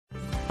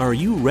Are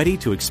you ready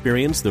to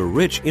experience the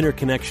rich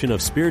interconnection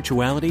of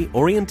spirituality,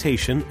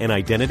 orientation, and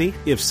identity?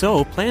 If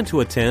so, plan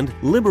to attend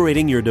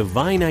Liberating Your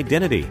Divine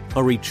Identity,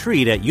 a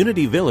retreat at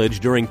Unity Village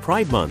during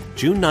Pride Month,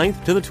 June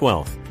 9th to the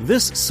 12th.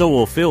 This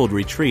soul-filled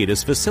retreat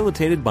is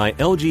facilitated by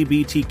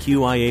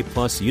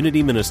LGBTQIA+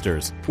 Unity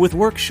ministers, with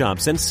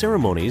workshops and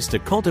ceremonies to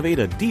cultivate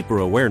a deeper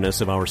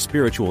awareness of our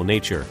spiritual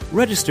nature.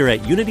 Register at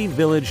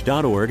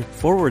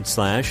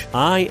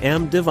unityvillage.org/I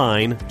Am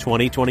Divine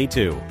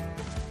 2022.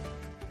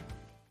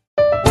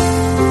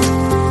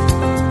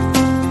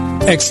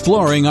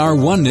 Exploring our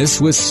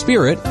oneness with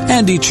Spirit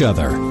and each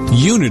other.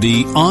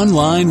 Unity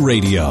Online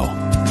Radio.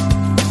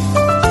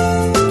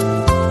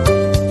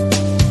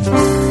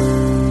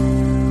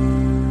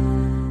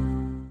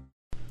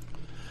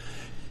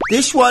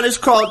 This one is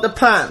called The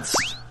Pants.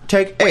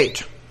 Take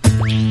 8.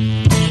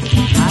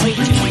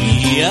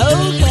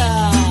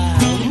 Yoga!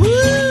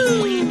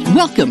 Woo!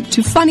 Welcome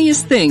to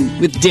Funniest Thing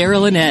with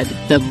Daryl and Ed,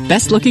 the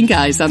best-looking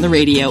guys on the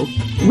radio.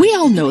 We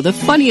all know the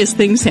funniest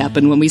things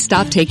happen when we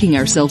stop taking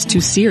ourselves too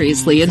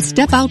seriously and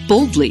step out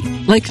boldly,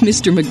 like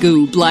Mr.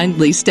 Magoo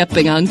blindly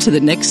stepping onto the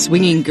next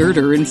swinging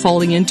girder and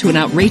falling into an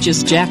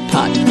outrageous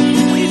jackpot.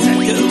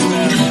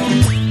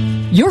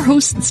 Your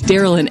hosts,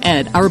 Daryl and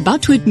Ed, are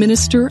about to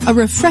administer a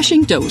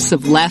refreshing dose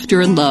of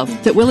laughter and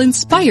love that will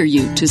inspire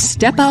you to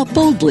step out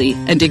boldly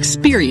and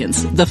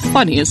experience the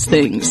funniest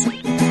things.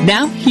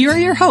 Now, here are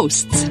your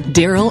hosts,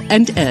 Daryl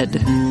and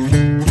Ed.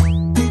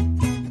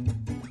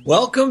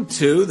 Welcome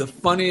to The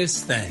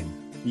Funniest Thing.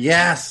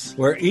 Yes.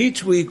 Where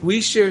each week we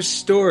share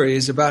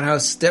stories about how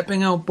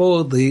stepping out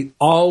boldly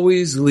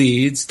always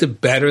leads to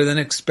better than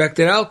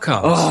expected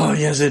outcomes. Oh,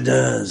 yes, it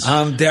does.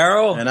 I'm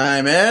Daryl. And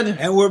I'm Ed.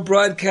 And we're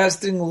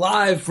broadcasting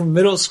live from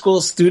Middle School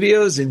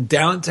Studios in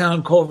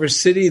downtown Culver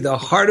City, the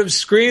heart of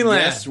Screenland.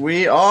 Yes,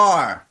 we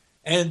are.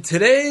 And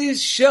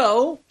today's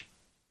show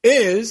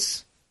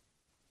is...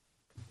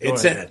 Go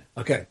ahead.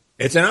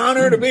 It's an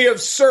honor to be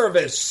of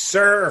service,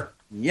 sir.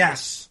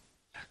 Yes.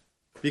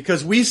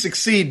 Because we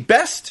succeed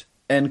best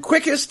and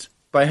quickest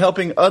by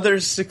helping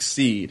others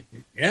succeed.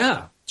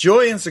 Yeah.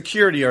 Joy and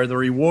security are the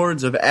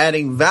rewards of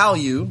adding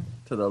value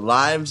to the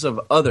lives of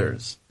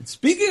others.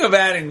 Speaking of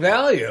adding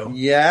value.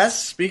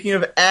 Yes, speaking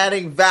of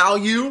adding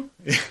value,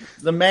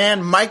 the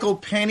man Michael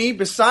Penny,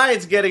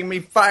 besides getting me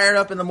fired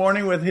up in the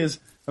morning with his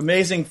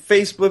amazing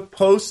Facebook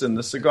posts and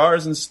the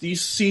Cigars and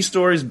Sea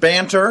Stories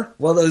banter.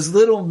 Well, those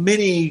little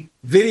mini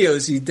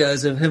videos he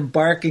does of him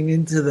barking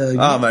into the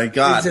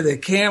into the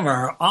camera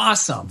are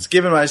awesome. It's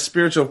giving my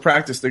spiritual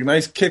practice the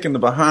nice kick in the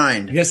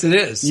behind. Yes, it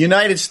is.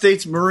 United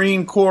States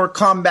Marine Corps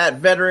combat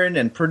veteran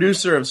and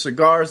producer of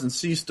Cigars and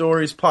Sea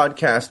Stories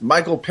podcast,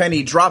 Michael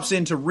Penny, drops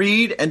in to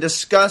read and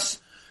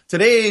discuss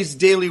today's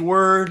daily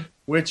word,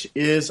 which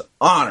is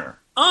honor.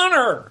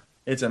 Honor!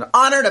 It's an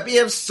honor to be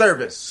of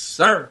service,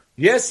 sir.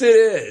 Yes, it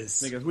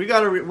is. Because we got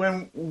to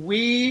when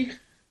we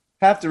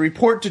have to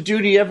report to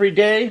duty every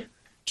day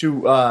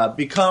to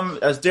become,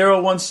 as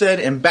Daryl once said,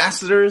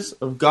 ambassadors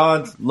of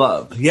God's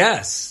love.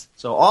 Yes.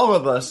 So all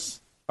of us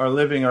are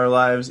living our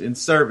lives in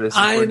service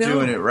if we're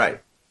doing it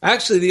right.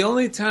 Actually, the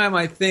only time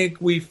I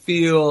think we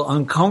feel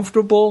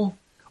uncomfortable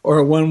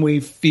or when we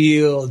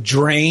feel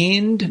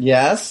drained,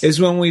 yes, is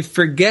when we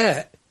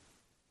forget.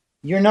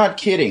 You're not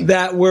kidding.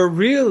 That we're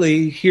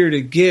really here to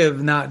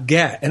give, not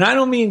get. And I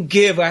don't mean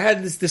give. I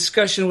had this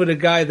discussion with a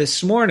guy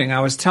this morning.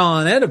 I was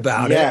telling Ed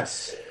about it.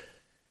 Yes.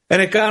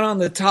 And it got on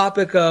the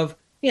topic of,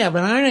 yeah,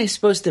 but aren't I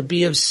supposed to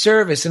be of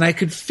service? And I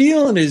could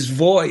feel in his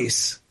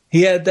voice,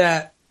 he had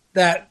that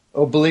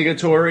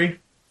obligatory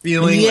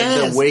feeling,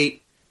 yes, like the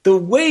weight. The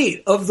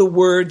weight of the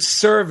word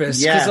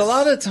service. Yes. Because a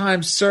lot of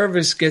times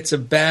service gets a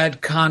bad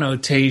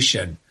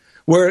connotation,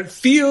 where it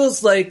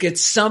feels like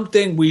it's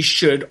something we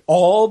should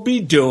all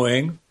be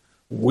doing.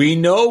 We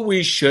know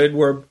we should,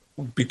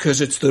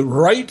 because it's the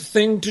right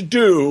thing to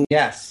do.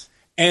 Yes.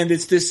 And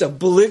it's this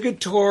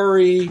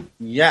obligatory.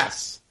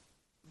 Yes.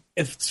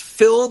 It's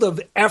filled of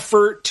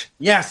effort.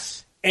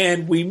 Yes.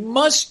 And we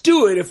must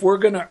do it if we're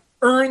going to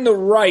earn the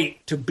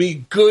right to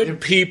be good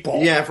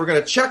people. Yeah, if we're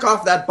going to check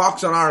off that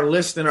box on our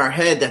list in our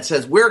head that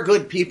says we're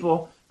good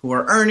people who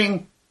are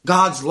earning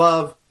God's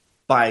love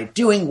by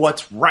doing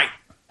what's right.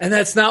 And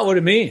that's not what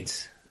it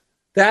means.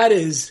 That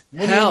is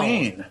hell. What do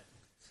you mean?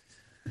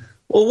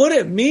 Well, what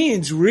it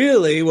means,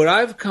 really, what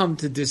I've come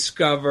to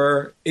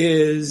discover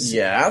is...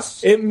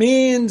 Yes? It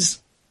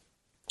means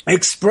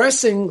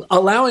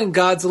allowing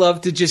God's love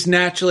to just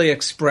naturally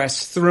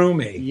express through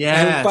me.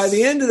 Yes. And by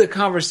the end of the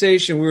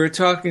conversation, we were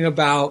talking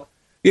about,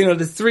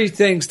 the three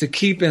things to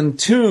keep in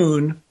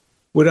tune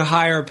with a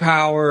higher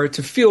power,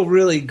 to feel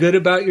really good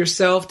about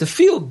yourself, to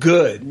feel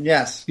good.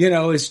 Yes.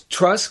 Is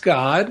trust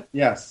God.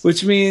 Yes.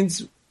 Which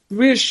means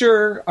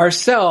reassure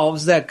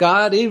ourselves that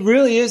God, He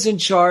really is in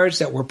charge,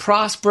 that we're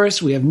prosperous,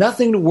 we have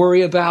nothing to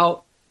worry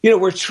about.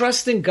 We're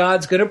trusting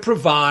God's going to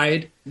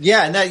provide.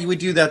 Yeah, and that you would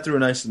do that through a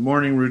nice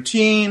morning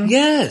routine.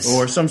 Yes.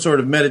 Or some sort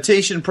of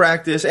meditation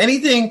practice.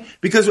 Anything,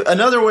 because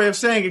another way of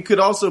saying it could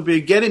also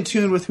be get in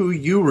tune with who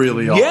you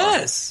really are.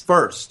 Yes.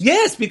 First.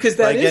 Yes, because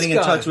that is getting God.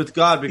 in touch with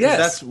God, because Yes.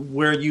 that's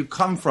where you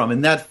come from.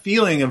 And that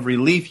feeling of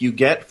relief you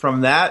get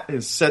from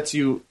that sets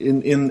you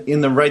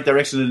in the right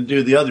direction to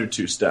do the other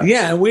two steps.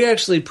 Yeah, and we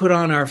actually put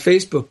on our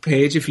Facebook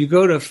page, if you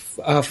go to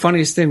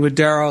Funniest Thing with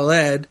Daryl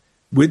Ed,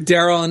 with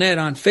Daryl and Ed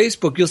on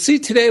Facebook, you'll see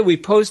today we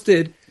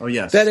posted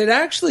that it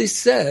actually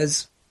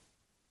says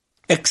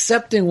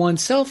accepting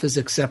oneself is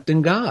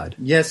accepting God.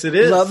 Yes, it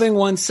is. Loving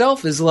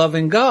oneself is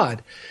loving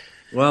God.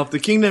 Well, if the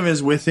kingdom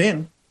is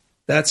within.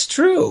 That's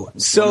true.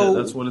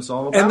 That's what it's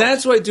all about. And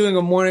that's why doing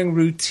a morning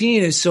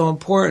routine is so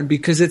important,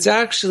 because it's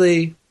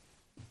actually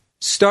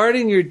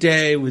starting your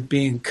day with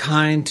being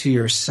kind to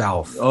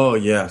yourself. Oh,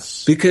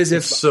 yes. Because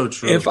it's so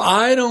true. If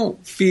I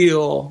don't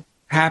feel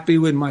happy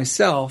with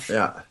myself,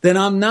 then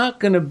I'm not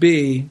going to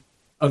be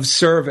of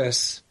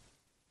service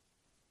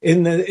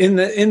in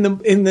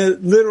the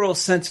literal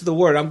sense of the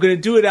word. I'm going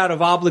to do it out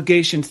of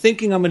obligation,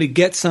 thinking I'm going to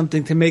get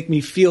something to make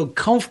me feel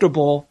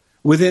comfortable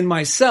within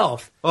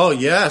myself. Oh,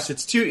 yes.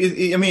 It's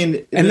too, I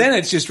mean. And then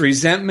it's just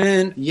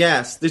resentment.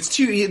 Yes. It's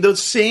too, the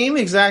same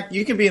exact,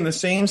 you can be in the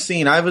same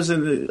scene.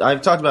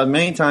 I've talked about it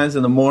many times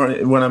in the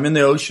morning, when I'm in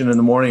the ocean in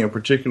the morning in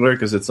particular,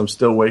 because I'm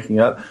still waking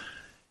up.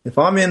 If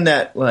I'm in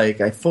that,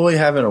 like, I fully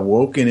haven't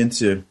awoken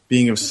into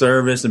being of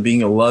service and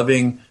being a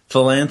loving,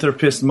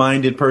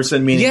 philanthropist-minded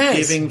person, meaning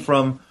giving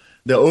from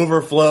the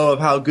overflow of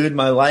how good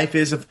my life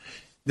is. If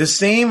the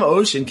same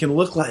ocean can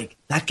look like,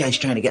 that guy's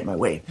trying to get my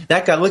way.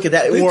 That guy, look at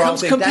that. It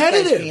becomes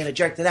competitive. That guy's being a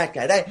jerk to that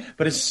guy.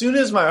 But as soon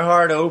as my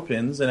heart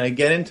opens and I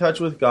get in touch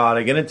with God,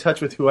 I get in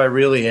touch with who I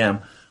really am,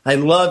 I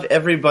love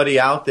everybody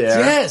out there.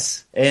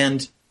 Yes.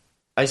 And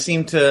I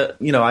seem to,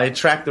 I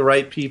attract the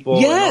right people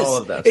and all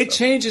of that It stuff.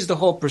 changes the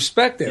whole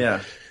perspective. Yeah.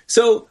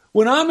 So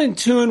when I'm in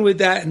tune with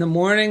that in the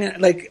morning,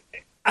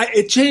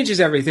 it changes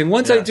everything.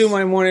 Once I do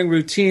my morning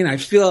routine, I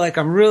feel like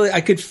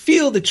I could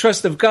feel the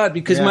trust of God,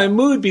 because my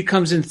mood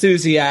becomes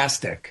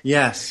enthusiastic.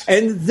 Yes.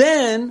 And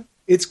then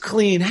it's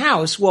clean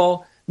house.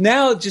 Well,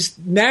 now just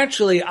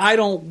naturally, I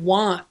don't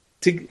want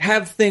to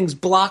have things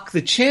block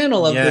the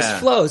channel of this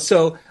flow.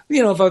 So,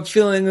 if I'm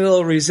feeling a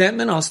little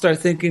resentment, I'll start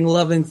thinking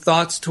loving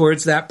thoughts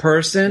towards that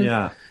person.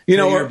 Yeah. Pay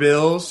your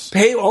bills.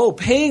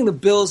 Paying the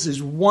bills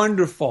is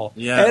wonderful.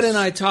 Yes. Ed and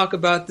I talk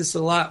about this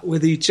a lot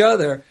with each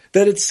other,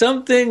 that it's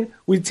something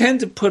we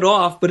tend to put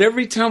off, but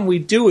every time we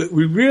do it,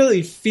 we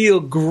really feel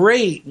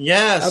great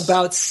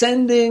about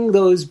sending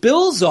those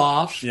bills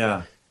off.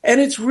 Yeah. And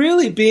it's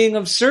really being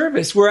of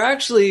service. We're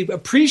actually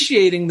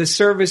appreciating the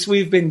service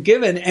we've been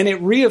given, and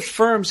it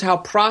reaffirms how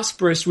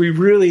prosperous we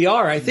really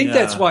are. I think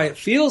that's why it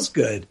feels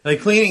good. Like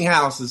cleaning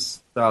house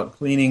is about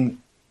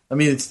cleaning. I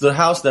mean, it's the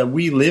house that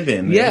we live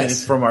in. Yes. I mean,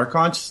 it's from our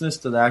consciousness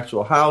to the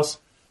actual house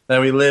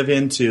that we live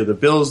in, to the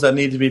bills that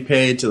need to be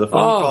paid, to the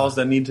phone calls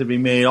that need to be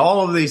made,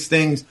 all of these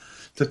things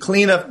to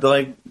clean up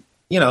the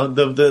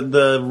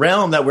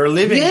realm that we're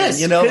living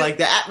in, like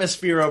the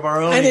atmosphere of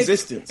our own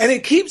existence. And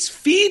it keeps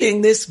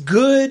feeding this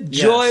good,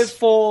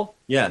 joyful,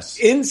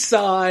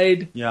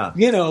 inside,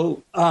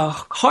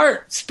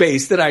 heart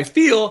space that I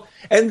feel,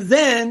 and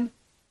then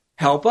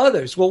help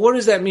others. Well, what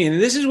does that mean?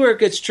 And this is where it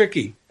gets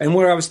tricky, and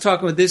where I was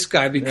talking with this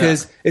guy,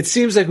 because it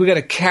seems like we got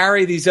to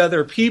carry these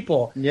other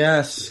people.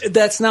 Yes.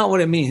 That's not what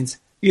it means.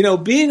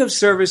 Being of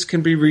service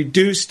can be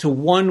reduced to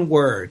one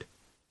word.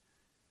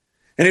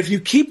 And if you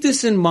keep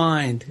this in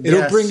mind,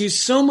 it'll bring you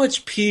so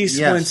much peace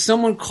when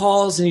someone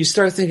calls and you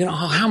start thinking,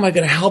 how am I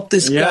going to help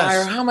this guy?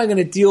 Or how am I going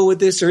to deal with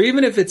this? Or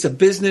even if it's a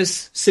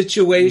business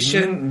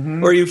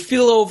situation or you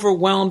feel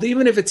overwhelmed,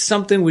 even if it's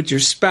something with your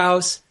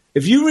spouse,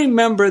 if you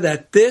remember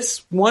that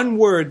this one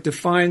word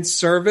defines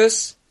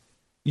service,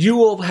 you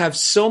will have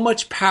so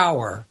much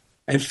power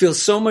and feel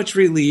so much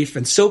relief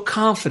and so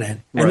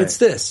confident. And it's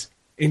this,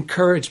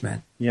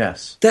 encouragement.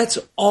 Yes. That's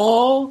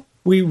all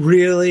we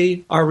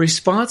really are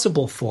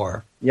responsible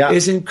for,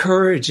 is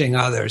encouraging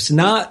others,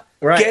 not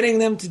getting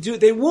them to do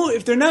it. They won't.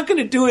 If they're not going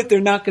to do it,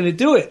 they're not going to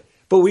do it.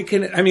 But we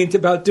can, it's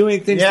about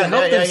doing things to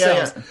help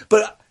themselves.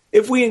 But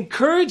if we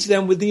encourage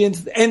them with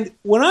and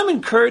when I'm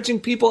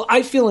encouraging people,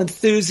 I feel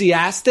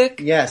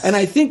enthusiastic. Yes. And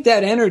I think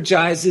that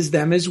energizes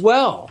them as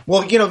well.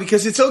 Well,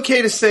 because it's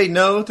okay to say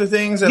no to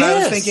things. And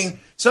I was thinking,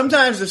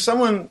 sometimes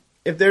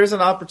if there's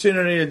an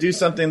opportunity to do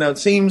something that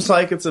seems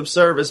like it's of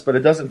service, but it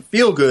doesn't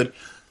feel good,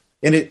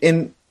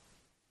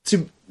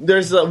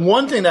 there's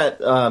one thing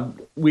that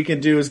we can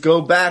do is go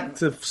back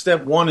to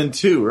step 1 and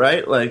 2,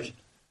 right? Like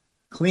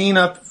clean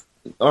up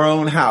our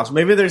own house.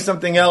 Maybe there's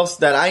something else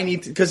that I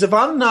need to, because if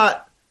I'm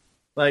not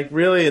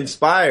really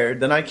inspired,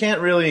 then I can't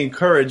really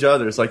encourage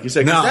others, like you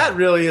said, because that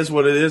really is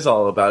what it is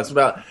all about. It's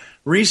about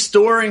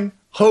restoring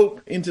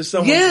hope into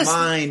someone's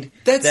mind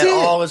that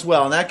all is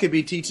well. And that could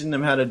be teaching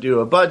them how to do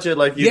a budget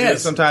like you do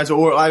sometimes.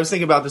 Or I was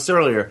thinking about this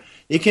earlier.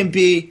 It can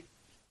be,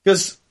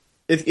 because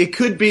it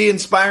could be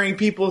inspiring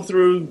people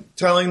through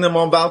telling them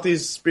about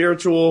these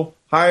spiritual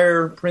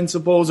higher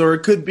principles, or it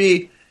could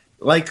be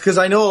like, because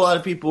I know a lot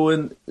of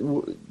people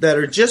that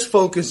are just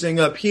focusing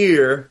up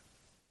here,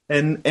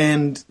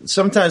 and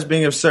sometimes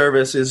being of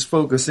service is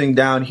focusing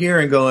down here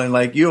and going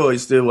like you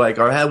always do, like,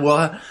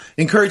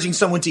 encouraging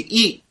someone to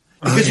eat.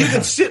 Because you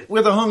can sit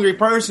with a hungry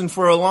person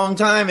for a long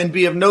time and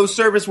be of no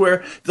service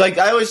where, like,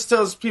 I always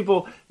tell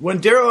people,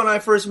 when Daryl and I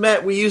first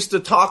met, we used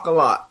to talk a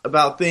lot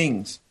about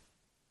things.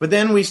 But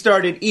then we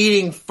started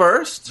eating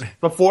first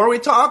before we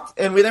talked,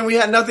 and then we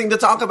had nothing to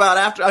talk about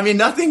after. I mean,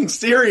 nothing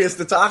serious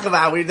to talk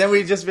about. Then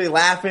we'd just be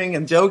laughing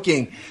and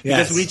joking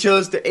because we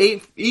chose to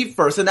eat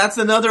first. And that's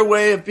another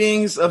way of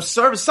being of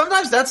service.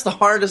 Sometimes that's the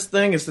hardest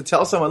thing, is to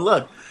tell someone,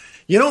 look,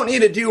 you don't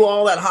need to do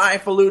all that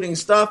highfalutin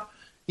stuff.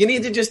 You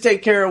need to just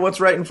take care of what's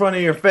right in front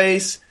of your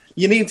face.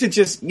 You need to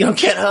just,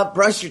 get up,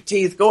 brush your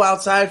teeth, go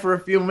outside for a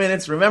few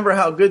minutes, remember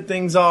how good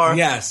things are.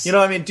 Yes.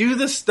 Do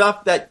the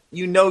stuff that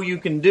you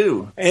can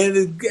do.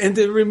 And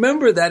to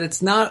remember that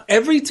it's not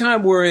every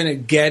time we're in a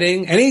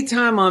getting,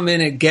 anytime I'm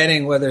in a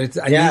getting, whether it's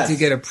I need to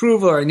get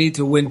approval or I need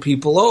to win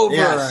people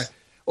over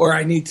or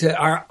I need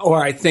to,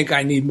 or I think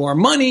I need more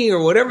money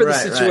or whatever the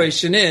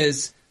situation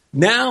is,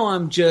 now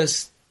I'm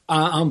just,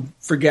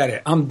 forget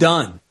it. I'm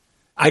done.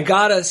 I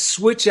got to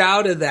switch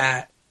out of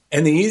that.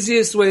 And the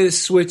easiest way to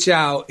switch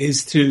out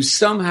is to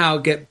somehow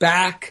get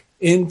back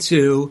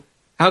into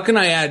how can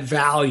I add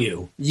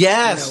value?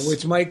 Yes.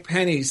 Which Mike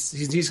Penny,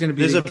 he's going to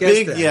be There's a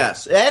big at.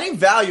 yes. Adding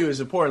value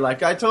is important.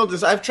 Like I told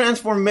this, I've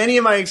transformed many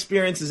of my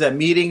experiences at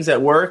meetings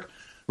at work.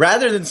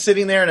 Rather than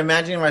sitting there and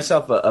imagining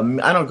myself,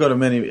 I don't go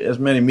to as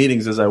many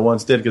meetings as I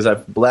once did because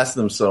I've blessed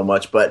them so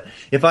much. But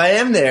if I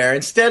am there,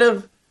 instead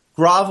of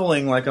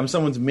groveling like I'm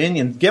someone's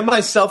minion, get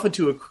myself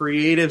into a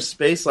creative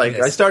space. Like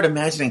I start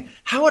imagining,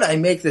 how would I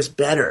make this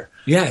better?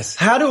 Yes.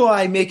 How do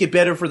I make it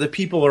better for the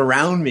people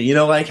around me?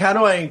 How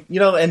do I,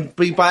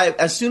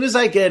 as soon as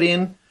I get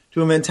into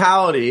a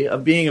mentality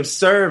of being of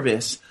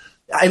service,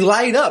 I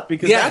light up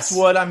because that's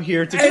what I'm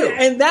here to do.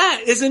 And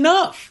that is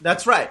enough.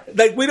 That's right.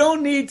 Like, we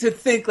don't need to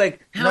think,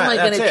 like, how am I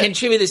going to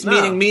contribute this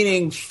meeting,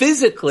 meaning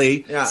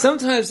physically. Yeah.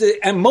 Sometimes,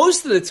 and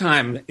most of the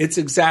time, it's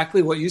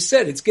exactly what you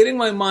said. It's getting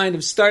my mind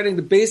of starting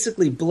to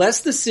basically bless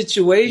the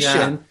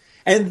situation. Yeah.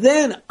 And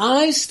then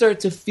I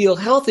start to feel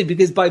healthy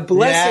because by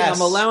blessing,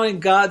 I'm allowing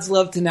God's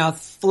love to now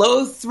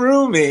flow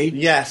through me.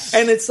 Yes.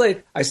 And it's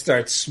like I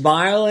start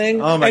smiling.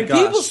 Oh my gosh.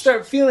 And people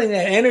start feeling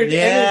that energy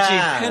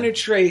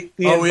penetrate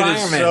the environment.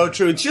 It is so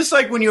true. It's just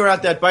like when you were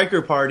at that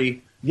biker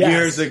party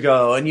years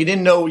ago and you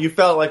didn't know, you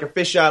felt like a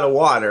fish out of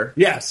water.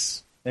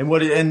 Yes.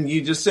 And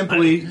you just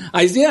simply...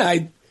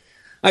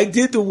 I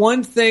did the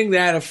one thing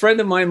that a friend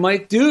of mine,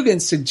 Mike Dugan,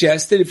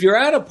 suggested. If you're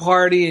at a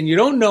party and you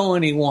don't know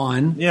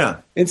anyone,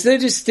 instead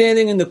of just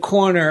standing in the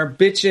corner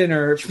bitching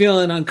or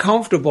feeling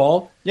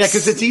uncomfortable. Yeah,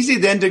 because it's easy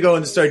then to go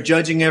and start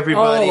judging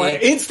everybody.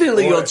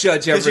 Instantly you'll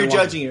judge everyone.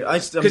 Because you're judging I'm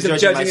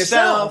judging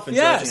myself and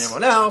judging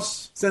everyone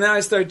else. So now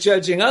I start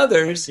judging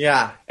others.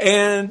 Yeah.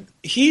 And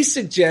he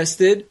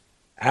suggested,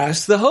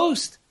 ask the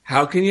host.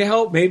 How can you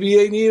help? Maybe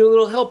they need a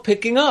little help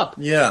picking up.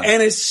 Yeah.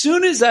 And as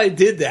soon as I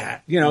did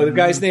that, the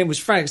guy's name was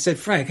Frank. I said,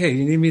 Frank, hey,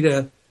 you need me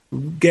to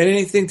get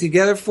anything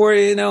together for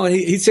you? And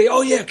he'd say,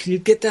 oh, yeah, can you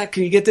get that?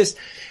 Can you get this?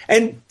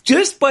 And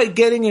just by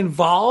getting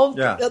involved,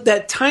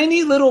 that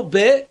tiny little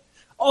bit,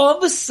 all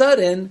of a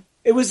sudden,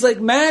 it was like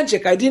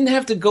magic. I didn't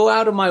have to go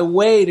out of my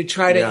way to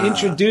try to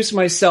introduce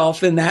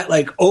myself in that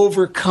like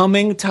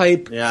overcoming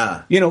type,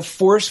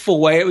 forceful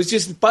way. It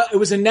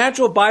was a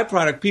natural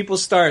byproduct. People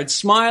started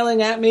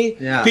smiling at me.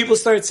 Yeah. People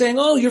started saying,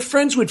 "Oh, you're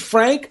friends with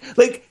Frank?"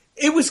 Like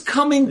it was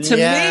coming to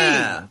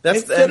me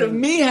instead of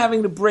me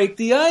having to break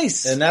the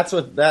ice. And that's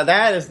what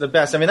that is the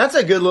best. I mean, that's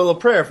a good little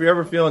prayer. If you're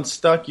ever feeling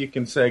stuck, you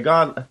can say,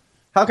 "God,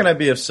 how can I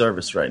be of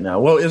service right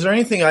now? Well, is there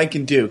anything I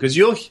can do?" Because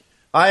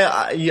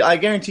I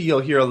guarantee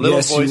you'll hear a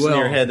little voice in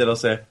your head that'll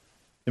say,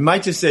 it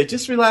might just say,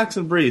 just relax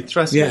and breathe.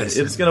 Trust me,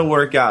 it's going to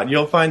work out.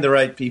 You'll find the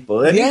right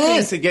people.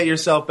 Anything to get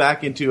yourself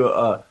back into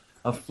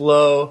a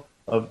flow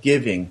of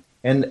giving.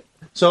 And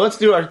so let's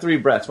do our 3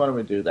 breaths. Why don't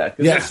we do that?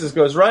 Because this just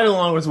goes right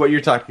along with what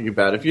you're talking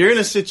about. If you're in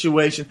a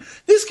situation,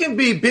 this can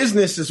be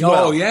business as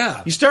well. Oh,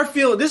 yeah. You start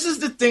feeling, this is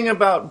the thing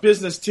about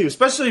business too,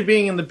 especially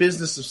being in the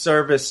business of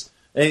service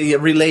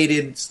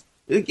related.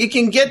 It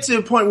can get to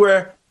a point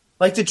where,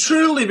 like, to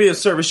truly be of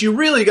service, you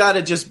really got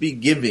to just be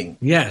giving.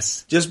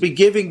 Yes. Just be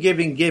giving.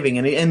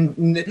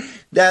 And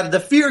that the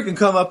fear can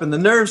come up and the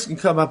nerves can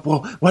come up.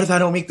 Well, what if I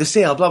don't make the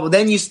sale? Blah, blah.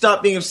 Then you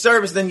stop being of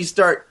service. Then you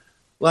start,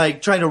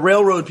 like, trying to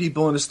railroad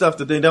people into stuff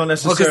that they don't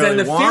necessarily want.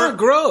 Because then the fear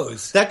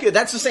grows.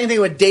 That's the same thing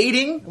with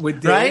dating.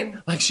 Right?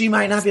 Like, she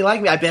might not be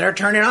like me. I better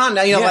turn it on.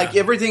 Now, like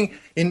everything.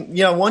 And,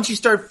 once you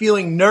start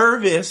feeling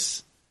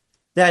nervous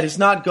that it's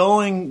not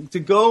going to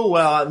go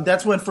well,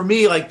 that's when, for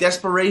me, like,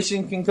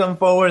 desperation can come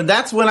forward. And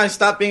that's when I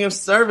stop being of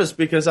service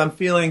because I'm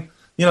feeling,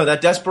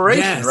 that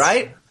desperation,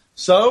 right?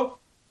 So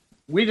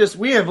we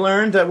have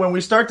learned that when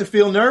we start to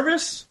feel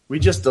nervous, we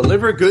just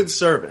deliver good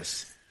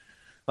service.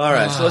 All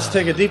right, so let's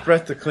take a deep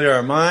breath to clear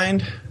our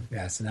mind.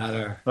 Yes,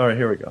 all right,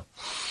 here we go.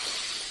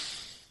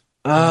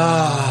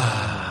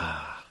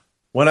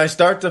 When I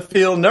start to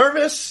feel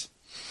nervous,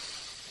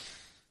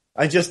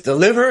 I just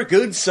deliver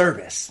good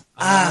service.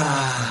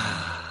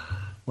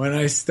 When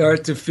I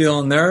start to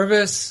feel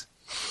nervous,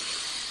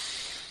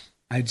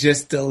 I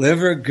just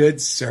deliver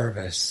good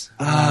service.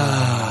 When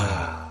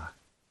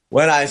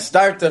I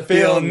start to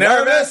feel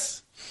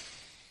nervous,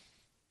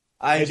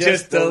 I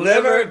just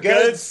deliver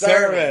good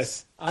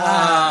service.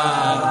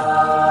 I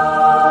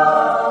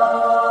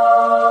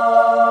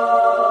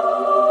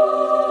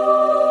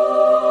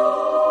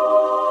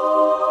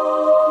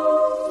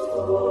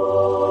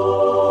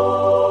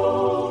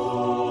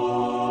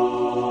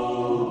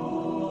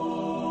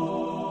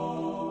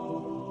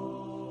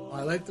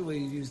like the way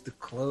you use the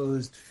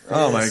closed fist.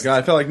 Oh my God!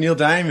 I felt like Neil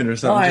Diamond or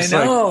something. Oh, I Just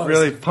know. like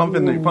really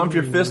pump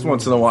your fist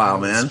once in a while,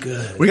 man.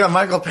 good. We got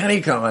Michael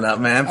Penny coming up,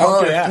 man.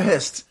 Pump your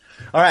fist.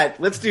 All right,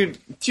 let's do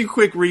 2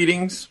 quick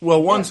readings.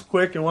 Well, one's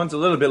quick and one's a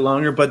little bit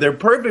longer, but they're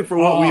perfect for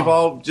what we've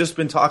all just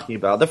been talking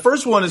about. The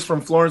first one is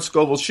from Florence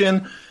Scovel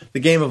Shinn, The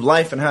Game of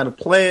Life and How to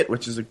Play It,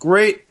 which is a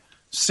great,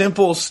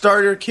 simple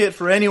starter kit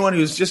for anyone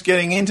who's just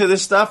getting into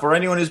this stuff or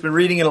anyone who's been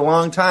reading it a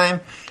long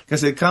time,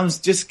 because it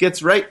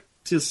gets right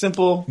to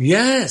simple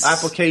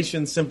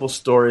application, simple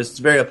stories. It's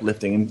very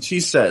uplifting. And she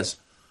says,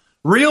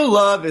 real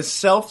love is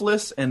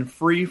selfless and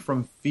free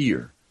from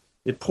fear.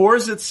 It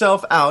pours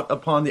itself out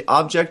upon the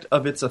object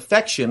of its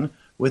affection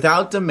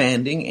without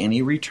demanding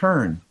any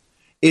return.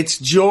 Its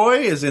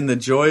joy is in the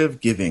joy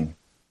of giving.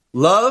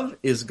 Love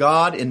is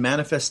God in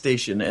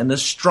manifestation and the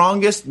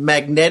strongest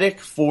magnetic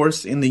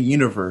force in the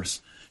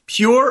universe.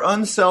 Pure,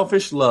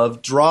 unselfish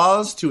love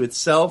draws to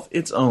itself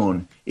its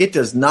own. It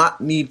does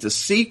not need to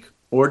seek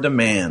or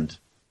demand,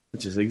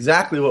 which is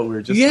exactly what we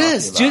were just talking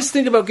about. Just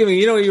think about giving.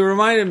 You know, you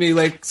reminded me,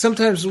 like,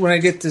 sometimes when I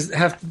get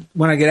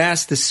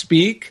asked to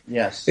speak,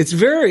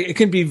 it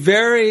can be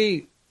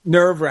very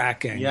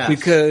nerve-wracking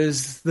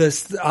because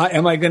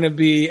am I going to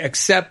be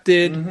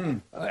accepted?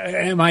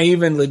 Am I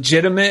even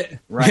legitimate?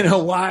 Right. You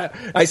know, why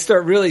I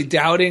start really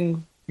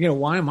doubting, you know,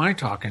 why am I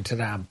talking to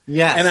them?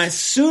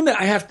 Yes.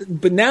 And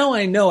but now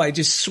I know I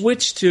just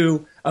switch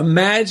to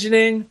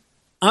imagining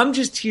I'm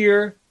just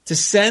here to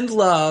send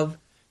love,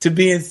 to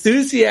be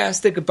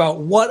enthusiastic about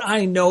what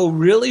I know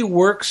really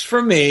works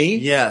for me.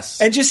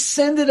 Yes. And just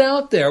send it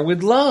out there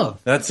with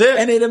love. That's it.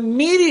 And it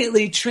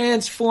immediately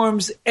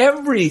transforms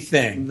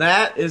everything.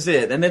 That is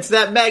it. And it's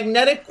that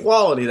magnetic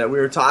quality that we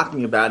were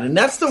talking about. And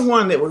that's the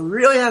one that we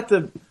really have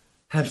to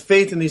have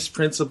faith in these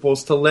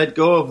principles to let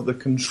go of the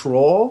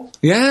control.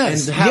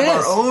 Yes. And have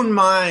our own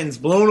minds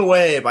blown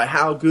away by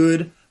how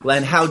good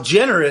and how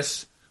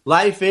generous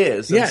life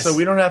is. And so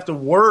we don't have to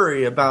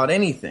worry about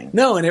anything.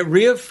 No, and it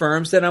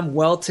reaffirms that I'm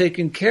well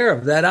taken care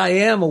of, that I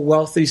am a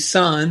wealthy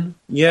son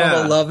of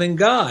a loving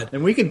God.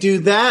 And we can do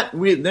that.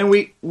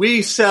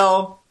 We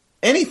sell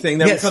anything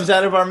that comes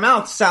out of our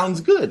mouth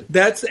sounds good.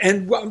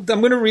 And I'm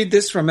going to read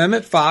this from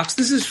Emmett Fox.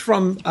 This is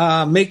from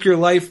Make Your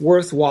Life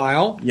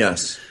Worthwhile.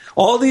 Yes.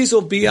 All these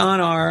will be on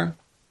our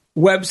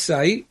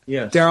website,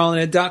 yes.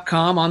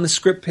 DarylAndEd.com, on the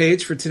script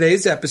page for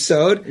today's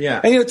episode. Yeah.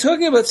 And, you know,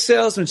 talking about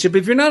salesmanship,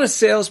 if you're not a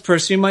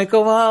salesperson, you might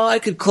go, well, I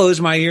could close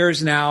my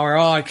ears now, or,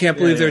 I can't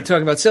believe they're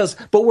talking about sales.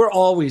 But we're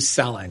always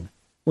selling.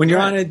 When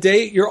you're on a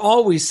date, you're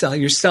always selling.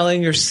 You're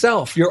selling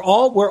yourself. We're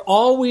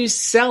always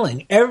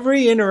selling.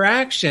 Every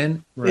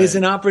interaction is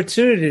an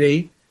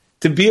opportunity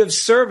to be of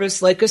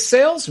service like a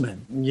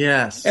salesman.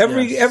 Yes.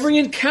 Every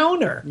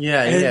encounter.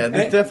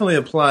 That definitely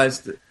applies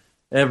to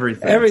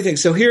everything.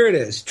 So here it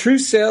is. True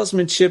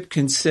salesmanship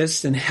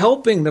consists in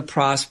helping the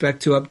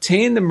prospect to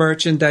obtain the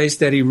merchandise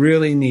that he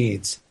really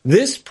needs.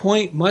 This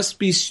point must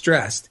be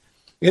stressed.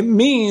 It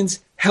means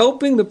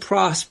helping the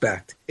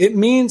prospect. It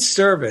means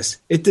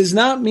service. It does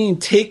not mean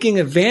taking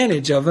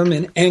advantage of him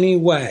in any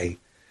way.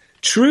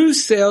 True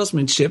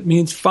salesmanship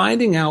means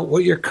finding out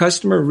what your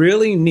customer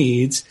really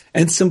needs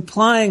and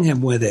supplying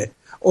him with it.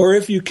 Or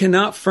if you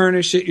cannot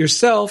furnish it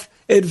yourself,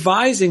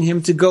 advising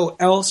him to go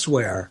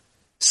elsewhere.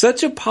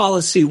 Such a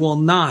policy will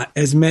not,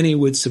 as many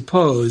would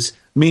suppose,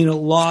 mean a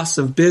loss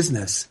of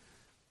business.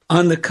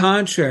 On the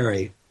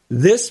contrary,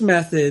 this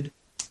method,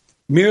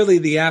 merely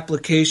the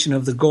application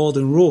of the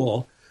golden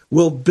rule,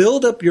 will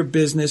build up your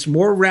business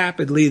more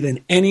rapidly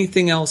than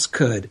anything else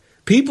could.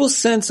 People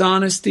sense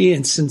honesty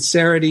and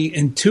sincerity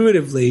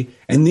intuitively,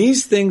 and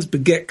these things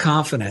beget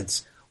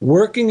confidence.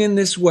 Working in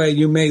this way,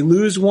 you may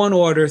lose one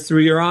order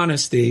through your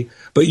honesty,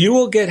 but you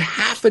will get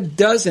half a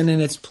dozen in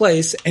its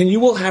place, and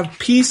you will have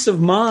peace of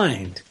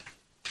mind.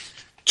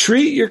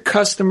 Treat your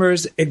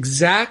customers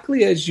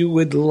exactly as you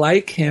would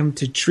like him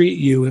to treat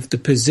you if the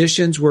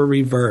positions were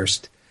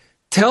reversed.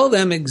 Tell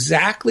them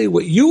exactly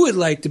what you would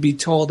like to be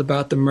told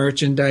about the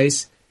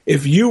merchandise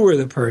if you were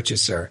the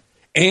purchaser.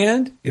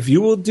 And if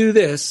you will do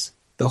this,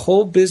 the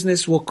whole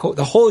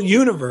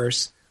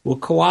universe will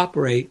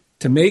cooperate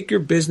to make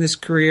your business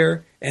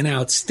career an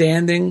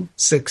outstanding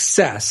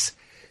success.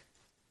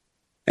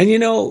 And you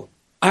know,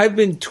 I've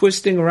been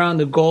twisting around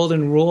the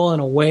golden rule in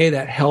a way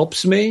that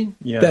helps me,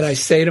 that I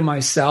say to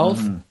myself,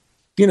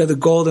 the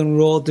golden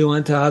rule, do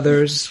unto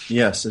others.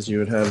 Yes, as you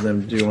would have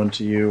them do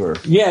unto you. Or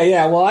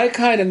Yeah. Well, I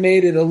kind of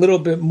made it a little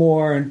bit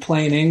more in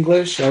plain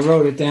English. I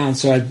wrote it down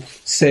so I'd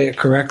say it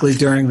correctly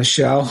during the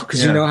show,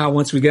 because you know how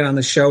once we get on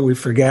the show, we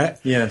forget.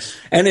 Yes.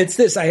 And it's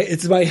this.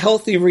 It's my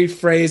healthy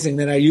rephrasing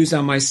that I use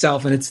on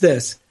myself, and it's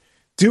this.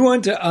 Do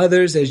unto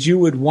others as you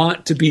would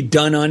want to be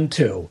done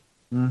unto.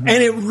 Mm-hmm.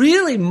 And it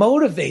really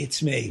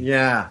motivates me.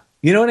 Yeah.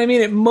 You know what I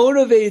mean? It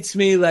motivates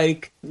me,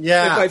 like,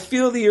 yeah. If I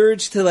feel the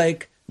urge to,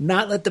 like,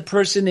 not let the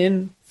person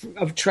in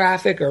of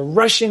traffic or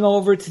rushing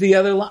over to the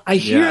other line. I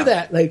hear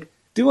that, like,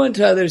 do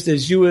unto others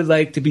as you would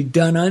like to be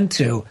done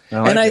unto.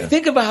 I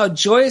think about how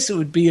joyous it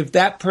would be if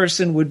that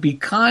person would be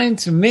kind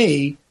to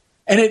me,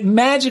 and it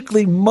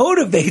magically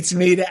motivates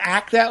me to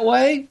act that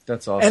way.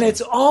 That's awesome. And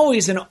it's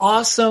always an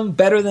awesome,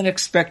 better than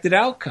expected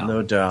outcome.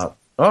 No doubt.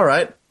 All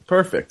right.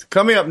 Perfect.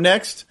 Coming up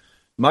next,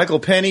 Michael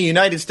Penny,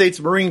 United States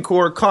Marine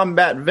Corps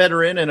combat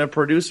veteran and a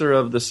producer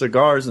of the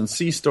Cigars and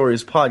Sea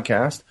Stories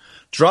podcast,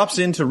 drops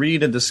in to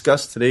read and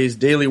discuss today's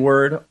daily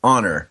word,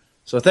 honor.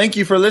 So thank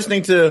you for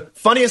listening to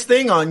Funniest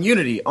Thing on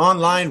Unity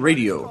Online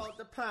Radio.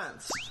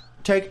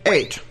 Take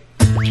 8.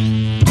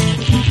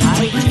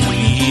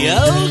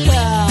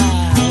 Yoga.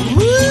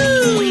 Woo!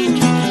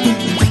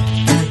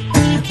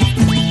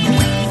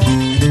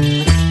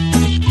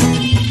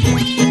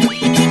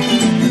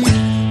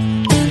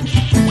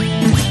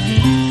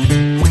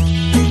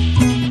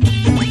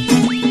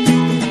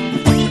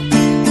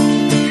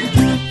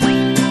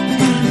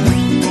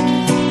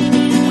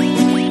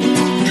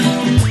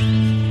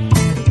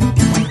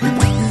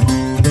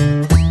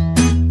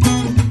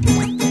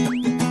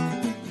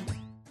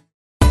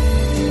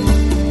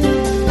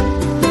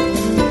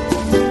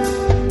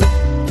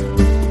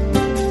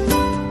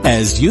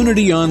 As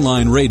Unity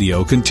Online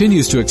Radio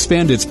continues to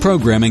expand its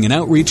programming and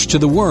outreach to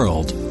the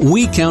world,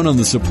 we count on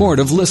the support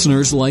of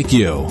listeners like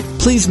you.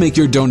 Please make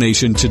your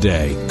donation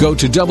today. Go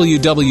to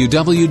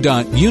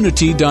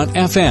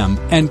www.unity.fm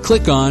and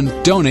click on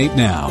Donate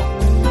Now.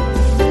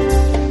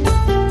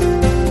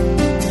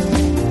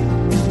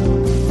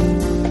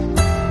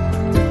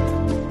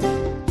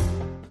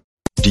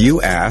 Do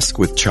you ask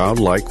with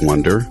childlike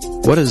wonder,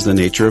 what is the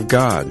nature of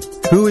God?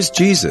 Who is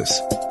Jesus?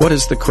 What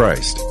is the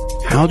Christ?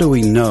 How do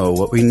we know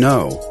what we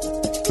know?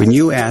 When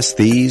you ask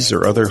these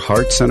or other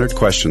heart-centered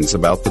questions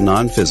about the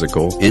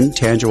non-physical,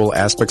 intangible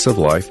aspects of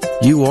life,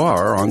 you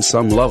are, on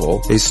some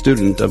level, a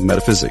student of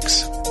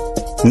metaphysics.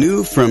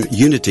 New from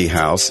Unity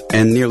House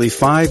and nearly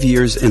 5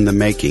 years in the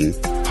making,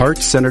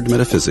 Heart-Centered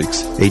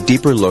Metaphysics, a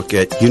deeper look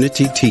at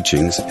Unity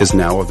teachings, is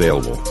now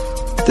available.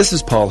 This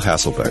is Paul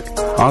Hasselbeck,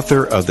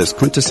 author of this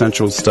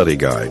quintessential study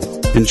guide.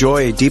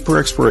 Enjoy a deeper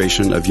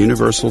exploration of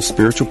universal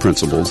spiritual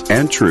principles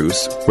and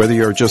truths, whether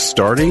you're just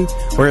starting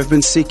or have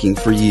been seeking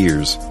for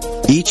years.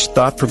 Each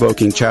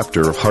thought-provoking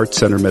chapter of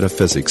Heart-Centered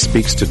Metaphysics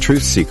speaks to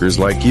truth seekers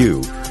like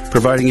you,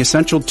 providing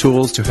essential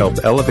tools to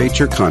help elevate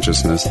your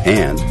consciousness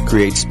and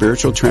create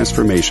spiritual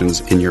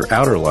transformations in your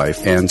outer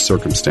life and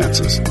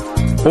circumstances.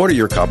 Order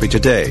your copy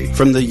today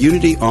from the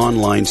Unity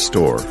Online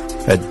Store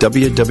at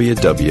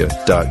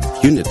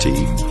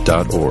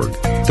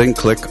www.unity.org. Then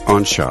click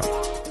on Shop.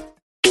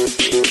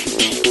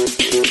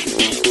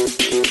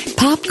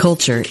 Pop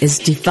culture is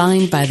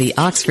defined by the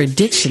Oxford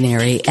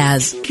Dictionary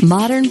as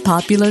modern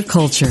popular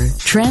culture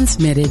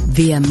transmitted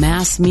via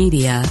mass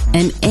media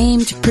and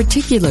aimed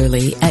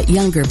particularly at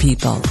younger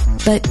people.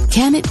 But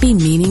can it be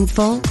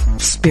meaningful?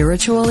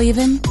 Spiritual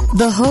even?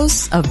 The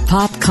hosts of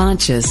Pop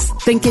Conscious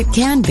think it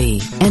can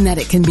be, and that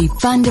it can be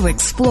fun to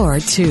explore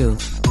too.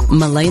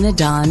 Milena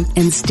Don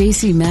and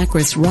Stacey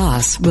Macris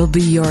Ross will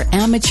be your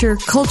amateur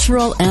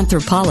cultural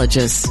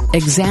anthropologists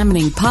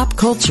examining pop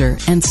culture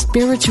and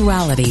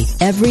spirituality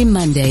every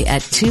Monday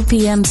at 2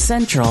 p.m.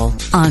 Central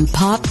on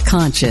Pop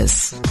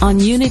Conscious on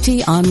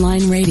Unity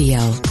Online Radio,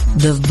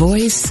 the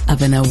voice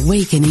of an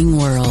awakening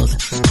world.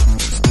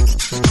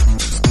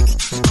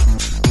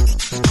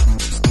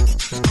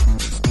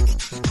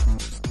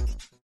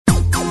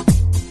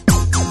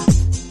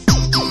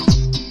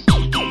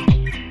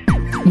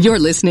 You're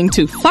listening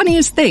to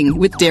Funniest Thing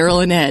with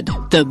Daryl and Ed,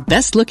 the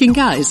best-looking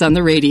guys on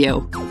the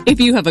radio. If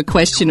you have a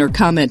question or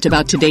comment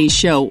about today's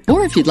show,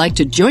 or if you'd like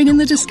to join in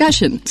the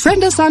discussion,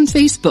 friend us on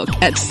Facebook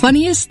at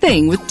Funniest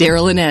Thing with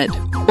Daryl and Ed,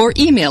 or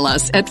email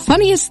us at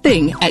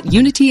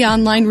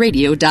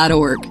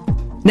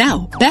funniestthing@unityonlineradio.org.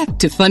 Now, back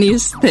to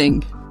Funniest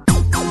Thing.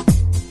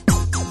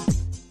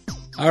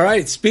 All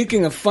right,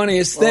 speaking of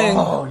Funniest Thing.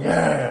 Oh,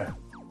 yeah.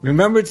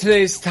 Remember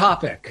today's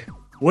topic.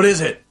 What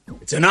is it?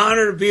 It's an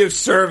honor to be of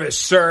service,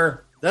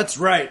 sir. That's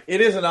right.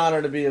 It is an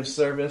honor to be of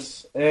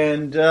service.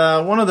 And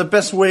one of the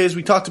best ways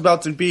we talked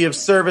about to be of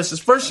service is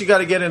first you got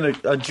to get in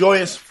a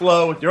joyous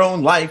flow with your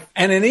own life.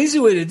 And an easy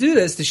way to do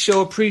this is to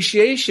show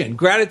appreciation,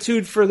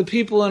 gratitude for the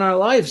people in our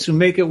lives who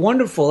make it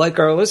wonderful, like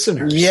our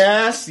listeners.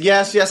 Yes.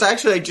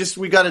 Actually,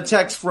 we got a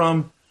text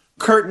from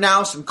Kurt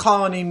Naus in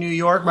Colony, New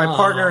York, my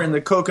partner in the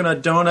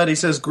Coconut Donut. He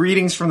says,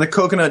 greetings from the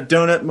Coconut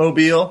Donut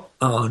Mobile.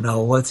 Oh,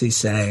 no. What's he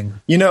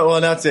saying?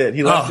 Well, that's it.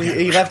 He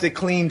left it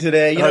clean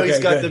today. He's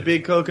got the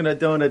big Coconut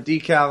Donut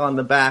decal on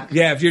the back.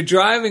 Yeah, if you're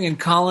driving in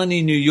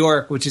Colony, New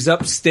York, which is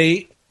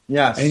upstate,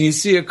 yes, and you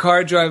see a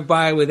car drive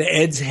by with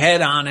Ed's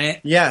head on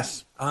it,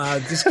 yes,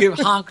 just give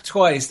honk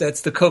twice.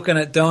 That's the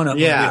Coconut Donut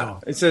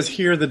Mobile. It says,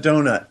 hear the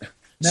donut.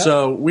 No.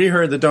 So we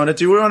heard the donut.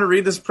 Do we want to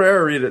read this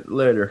prayer or read it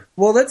later?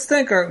 Well, let's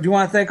thank do you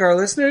want to thank our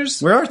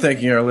listeners? We are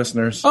thanking our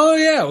listeners. Oh,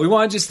 yeah. We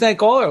want to just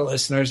thank all our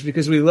listeners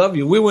because we love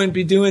you. We wouldn't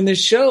be doing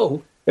this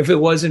show if it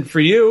wasn't for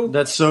you.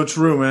 That's so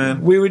true,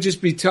 man. We would just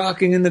be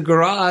talking in the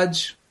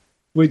garage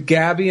with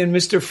Gabby and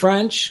Mr.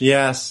 French.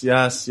 Yes.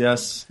 Yeah,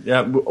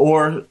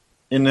 or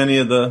in any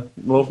of the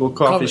local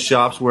coffee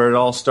shops where it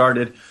all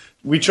started.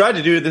 We tried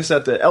to do this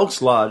at the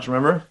Elks Lodge,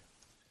 remember?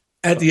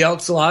 At the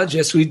Elks Lodge,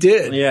 yes, we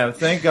did. Yeah,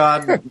 thank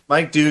God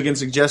Mike Dugan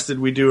suggested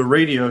we do a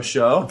radio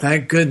show.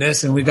 Thank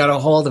goodness, and we got a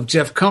hold of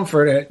Jeff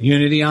Comfort at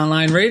Unity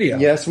Online Radio.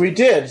 Yes, we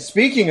did.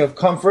 Speaking of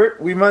Comfort,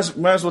 we might as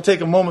well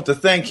take a moment to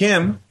thank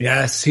him.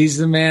 Yes, he's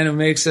the man who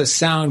makes us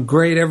sound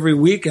great every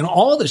week in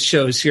all the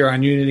shows here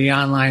on Unity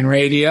Online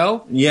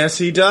Radio. Yes,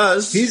 he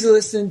does. He's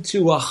listened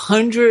to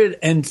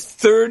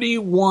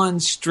 131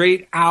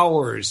 straight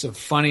hours of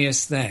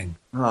Funniest Thing.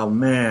 Oh,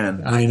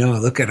 man. I know.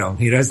 Look at him.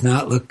 He does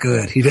not look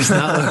good. He does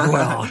not look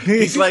well.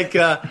 He's like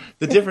the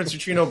difference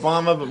between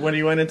Obama but when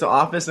he went into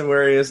office and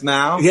where he is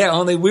now. Yeah,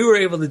 only we were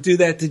able to do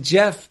that to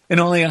Jeff in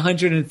only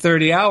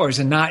 130 hours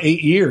and not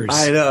 8 years.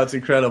 I know. It's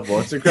incredible.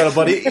 It's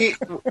incredible.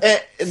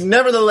 But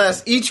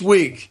nevertheless, each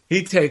week.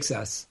 He takes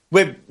us.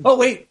 Wait.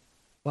 What?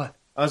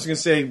 I was going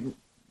to say,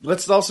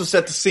 let's also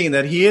set the scene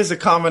that he is a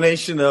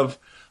combination of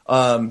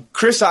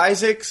Chris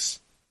Isaacs,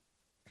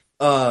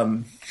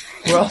 who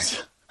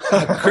else?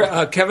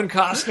 Kevin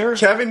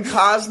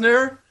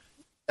Costner,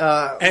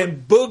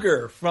 and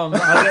Booger from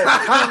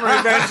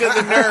Revenge of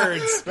the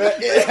Nerds.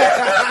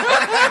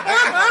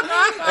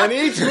 And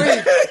each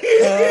week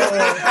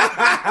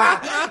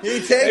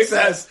he takes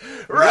us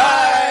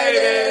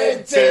right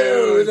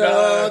into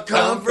the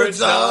comfort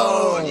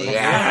zone.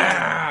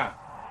 Yeah.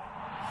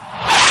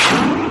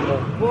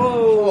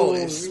 Whoa.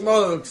 Holy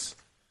smokes.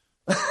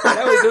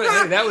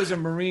 That was a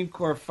Marine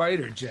Corps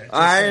fighter jet.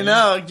 I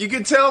know. You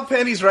can tell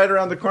Penny's right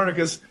around the corner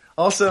because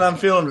all of a sudden I'm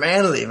feeling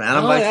manly, man.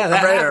 I'm I'm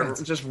ready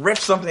to just rip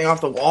something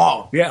off the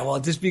wall. Yeah, well,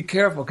 just be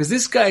careful because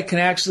this guy can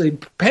actually,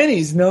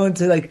 Penny's known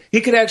to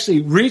he could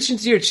actually reach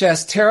into your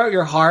chest, tear out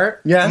your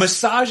heart,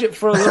 massage it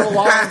for a little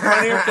while in front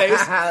of your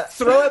face,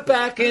 throw it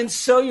back in,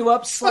 sew you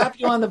up, slap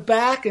you on the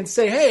back, and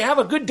say, hey, have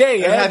a good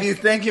day, and have you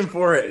thank him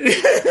for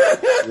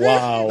it.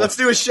 Wow. Let's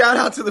do a shout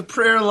out to the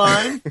prayer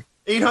line.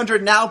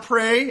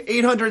 800-NOW-PRAY,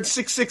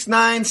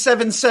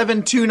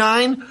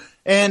 800-669-7729.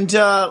 And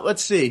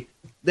let's see.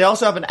 They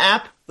also have an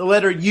app, the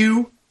letter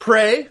U,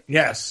 Pray.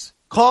 Yes.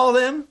 Call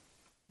them,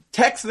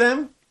 text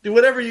them, do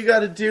whatever you got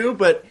to do.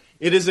 But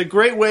it is a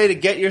great way to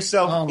get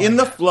yourself in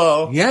the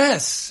flow.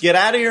 Yes. Get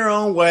out of your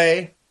own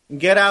way and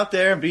get out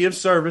there and be of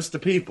service to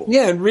people.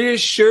 Yeah, and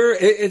reassure.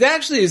 It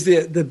actually is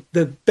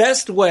the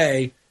best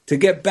way to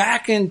get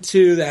back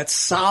into that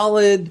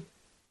solid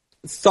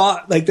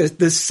thought, like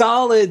the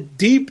solid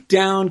deep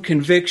down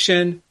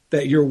conviction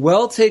that you're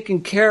well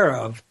taken care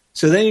of,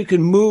 so then you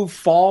can move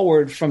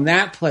forward from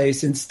that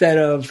place instead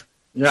of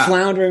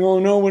floundering. Oh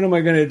no, what am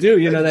I going to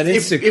do? That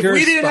insecure. If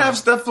we didn't have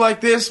stuff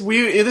like this,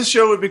 this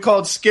show would be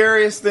called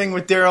Scariest Thing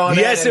with Daryl and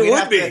Ed. Yes, it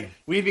would be.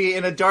 We'd be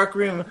in a dark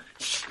room,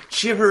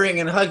 shivering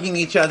and hugging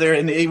each other,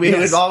 and it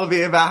would all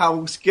be about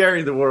how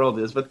scary the world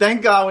is. But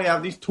thank God we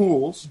have these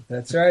tools.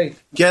 That's right.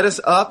 Get us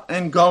up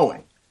and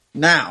going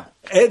now.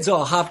 Ed's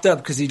all hopped up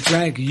because he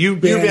drank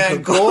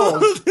U-Band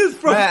Gold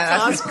from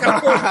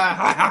Costco.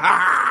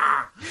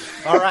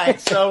 All right,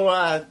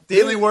 so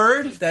Daily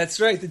Word. That's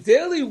right. The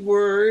Daily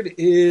Word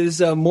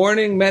is a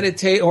morning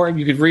meditate, or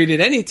you could read it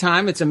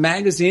anytime. It's a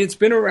magazine. It's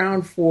been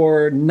around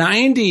for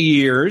 90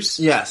 years.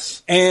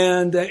 Yes.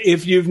 And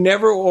if you've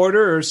never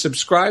ordered or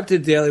subscribed to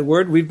the Daily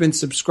Word, we've been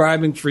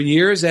subscribing for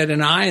years, Ed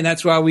and I, and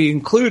that's why we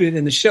include it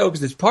in the show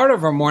because it's part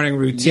of our morning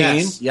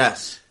routine.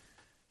 Yes.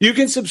 You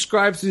can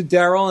subscribe to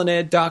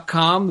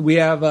DarylAndEd.com. We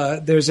have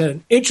there's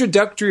an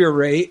introductory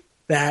rate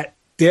that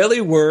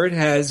Daily Word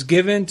has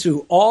given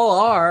to all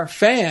our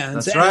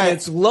fans. That's right. And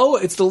it's low.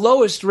 It's the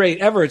lowest rate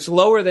ever. It's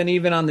lower than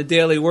even on the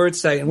Daily Word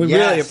site, and we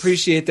really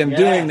appreciate them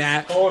doing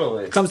that.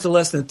 Totally. It comes to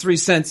less than 3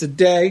 cents a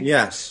day.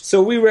 Yes.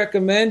 So we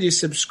recommend you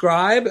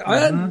subscribe.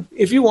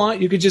 If you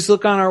want, you could just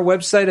look on our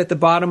website at the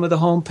bottom of the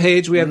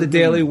homepage. We have the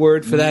Daily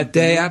Word for that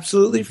day,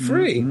 absolutely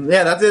free.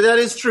 Yeah, that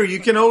is true. You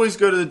can always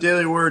go to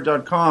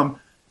thedailyword.com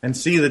and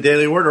see the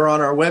Daily Word, or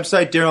on our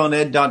website,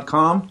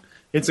 DarylAndEd.com.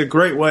 It's a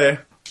great way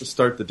to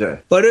start the day.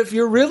 But if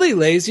you're really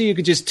lazy, you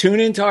could just tune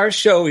into our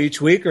show each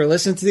week or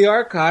listen to the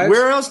archives.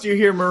 Where else do you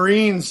hear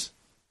Marines,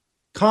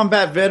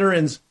 combat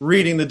veterans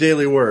reading the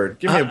Daily Word?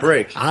 Give me a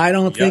break. I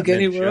don't think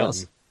anywhere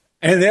else.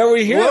 And there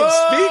we hear him.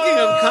 Speaking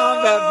of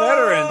combat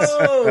veterans.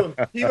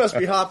 He must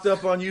be hopped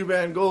up on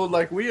U-Band Gold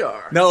like we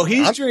are. No,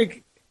 he's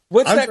drinking...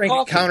 I'm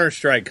drinking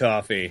Counter-Strike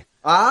coffee.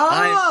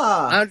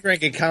 I'm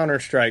drinking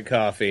Counter-Strike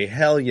coffee.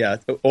 Hell yeah.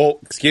 Oh,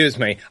 excuse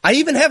me. I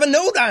even have a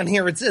note on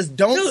here. It says,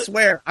 don't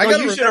swear.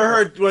 You should have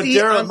heard what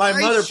Daryl, my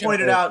mother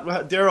pointed out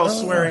Daryl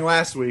swearing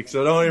last week,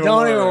 so don't even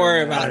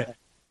worry about it.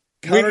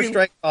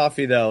 Counter-Strike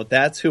coffee, though,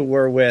 that's who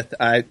we're with.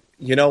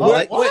 You know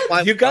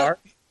what? You got...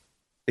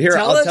 Here,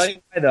 I'll tell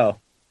you why, though.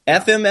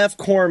 FMF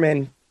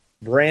Corman,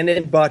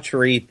 Brandon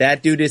Butchery,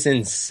 that dude is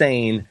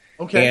insane.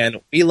 Okay.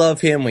 And we love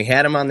him. We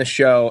had him on the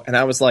show, and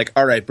I was like,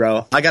 all right,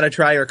 bro, I got to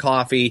try your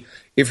coffee.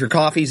 If your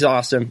coffee's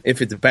awesome,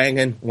 if it's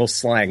banging, we'll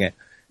slang it.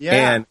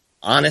 Yeah. And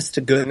honest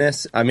to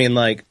goodness, I mean,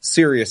 like,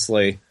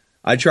 seriously,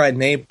 I tried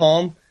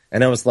Napalm,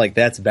 and I was like,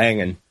 that's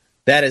banging.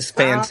 That is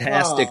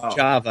fantastic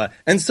Java.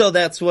 And so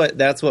that's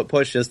what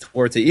pushed us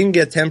towards it. You can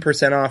get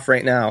 10% off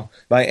right now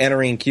by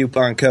entering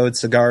coupon code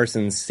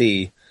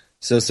CIGARSandC.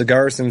 So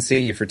Cigars and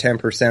C for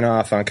 10%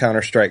 off on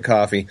Counter-Strike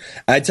coffee.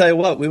 I tell you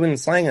what, we wouldn't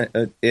slang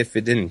it if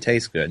it didn't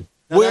taste good.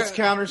 That's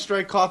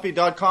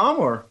CounterStrikeCoffee.com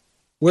or?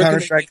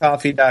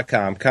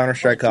 CounterStrikeCoffee.com.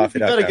 CounterStrikeCoffee.com. You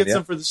got to get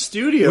some for the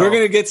studio. We're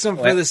going to get some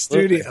for the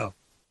studio.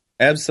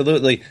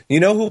 Absolutely. You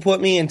know who put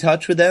me in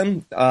touch with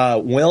them?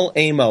 Will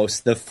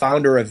Amos, the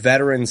founder of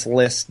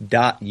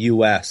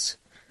VeteransList.us.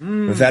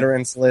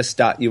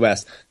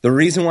 VeteransList.us. The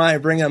reason why I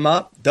bring them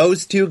up,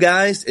 those two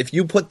guys, if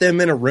you put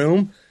them in a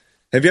room...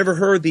 Have you ever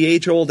heard the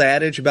age-old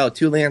adage about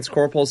two Lance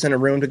Corporals in a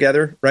room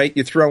together, right?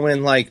 You throw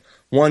in, like,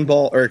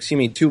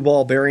 two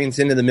ball bearings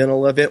into the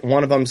middle of it.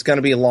 One of them's going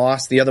to be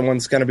lost. The other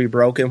one's going to be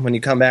broken when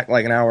you come back,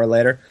 like, an hour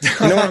later.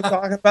 You know what I'm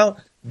talking about?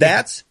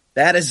 That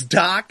is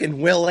Doc and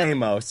Will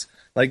Amos.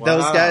 Like,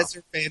 those guys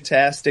are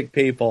fantastic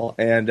people.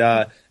 And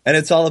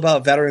it's all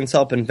about veterans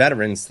helping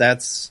veterans.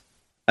 That's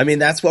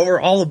what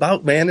we're all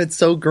about, man. It's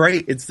so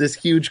great. It's this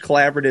huge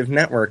collaborative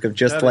network of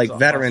just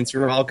veterans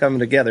who are all coming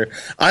together.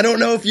 I don't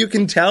know if you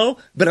can tell,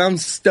 but I'm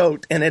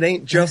stoked, and it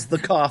ain't just the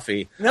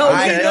coffee. No,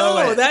 I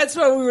know. That's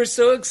why we were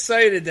so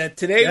excited that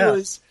today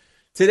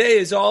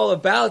is all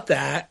about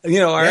that. You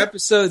know, our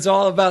episode's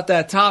all about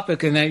that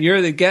topic, and that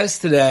you're the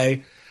guest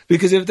today.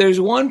 Because if there's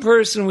one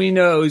person we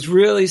know who's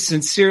really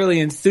sincerely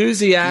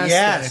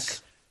enthusiastic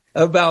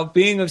about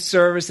being of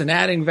service and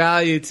adding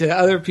value to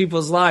other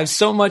people's lives,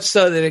 so much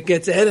so that it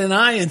gets Ed and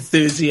I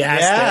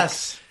enthusiastic.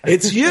 Yes.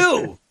 It's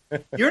you.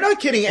 You're not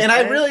kidding.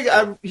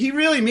 And he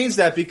really means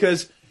that,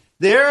 because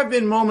there have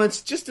been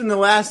moments just in the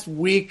last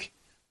week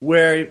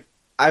where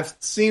I've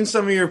seen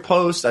some of your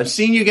posts. I've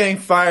seen you getting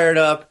fired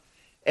up,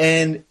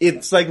 and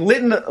it's like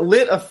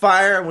lit a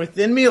fire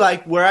within me,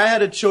 like where I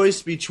had a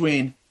choice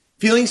between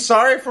feeling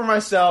sorry for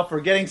myself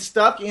or getting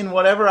stuck in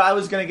whatever I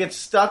was going to get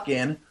stuck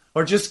in,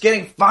 or just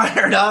getting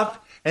fired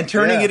up and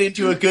turning it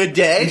into a good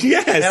day.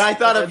 Yes. And I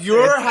thought of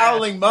your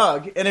howling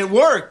mug, and it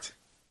worked.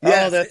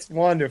 Yes. Oh, that's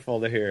wonderful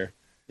to hear.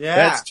 Yeah.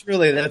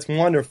 That's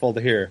wonderful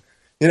to hear.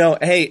 You know,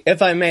 hey,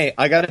 if I may,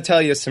 I got to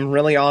tell you some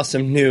really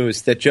awesome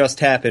news that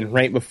just happened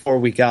right before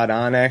we got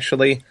on,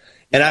 actually.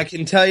 And I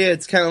can tell you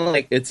it's kind of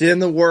like it's in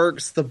the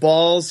works. The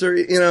balls are,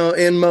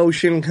 in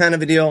motion kind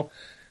of a deal.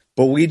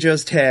 But we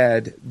just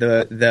had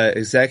the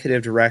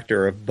executive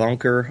director of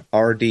Bunker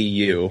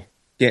RDU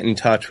get in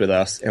touch with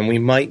us, and we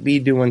might be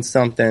doing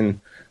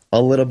something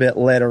a little bit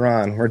later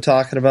on. We're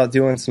talking about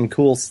doing some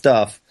cool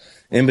stuff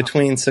in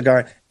between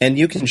cigar, and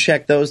you can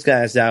check those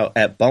guys out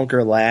at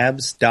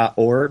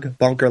bunkerlabs.org,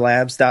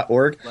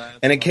 bunkerlabs.org.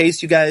 And in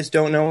case you guys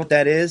don't know what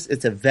that is,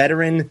 it's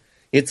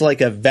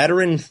like a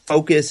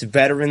veteran-focused,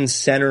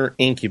 veteran-center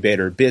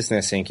incubator,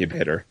 business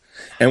incubator.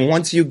 And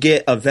once you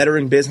get a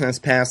veteran business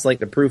past, like,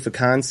 the proof of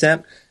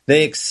concept,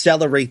 they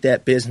accelerate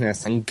that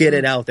business and get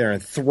it out there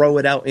and throw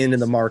it out into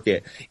the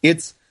market.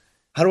 It's,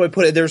 how do I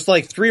put it? There's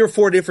like 3 or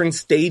 4 different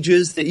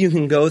stages that you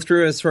can go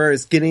through as far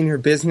as getting your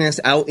business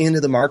out into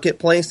the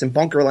marketplace. And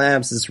Bunker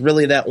Labs is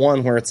really that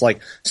one where it's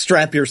like,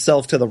 strap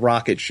yourself to the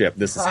rocket ship.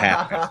 This is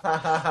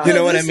happening. You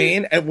know what I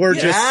mean? And we're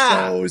just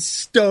so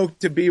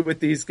stoked to be with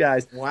these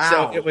guys.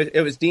 Wow. So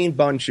it was Dean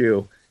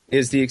Bunchu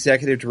is the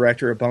executive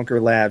director of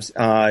Bunker Labs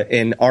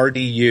in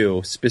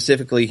RDU,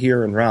 specifically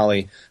here in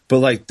Raleigh. But,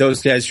 like,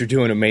 those guys are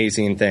doing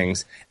amazing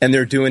things, and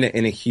they're doing it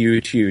in a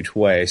huge, huge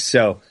way.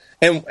 So,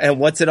 and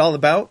what's it all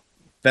about?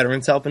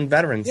 Veterans helping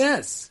veterans.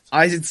 Yes.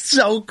 It's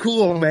so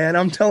cool, man.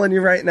 I'm telling you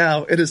right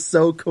now, it is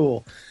so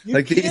cool.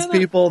 These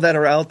people that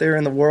are out there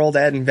in the world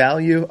adding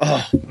value,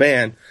 oh,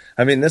 man.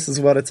 I mean, this is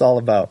what it's all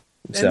about.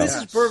 And this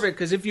is perfect,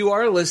 because if you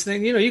are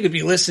listening, you could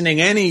be listening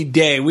any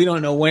day. We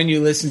don't know when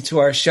you listen to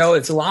our show.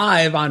 It's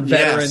live on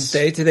Veterans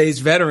Day. Today's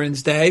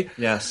Veterans Day.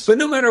 Yes. But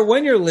no matter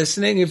when you're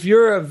listening, if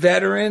you're a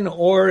veteran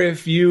or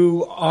if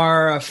you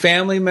are a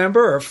family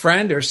member or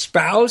friend or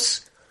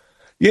spouse,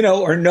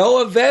 or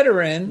know a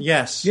veteran,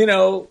 yes,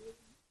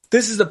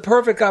 this is the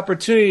perfect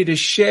opportunity to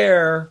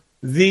share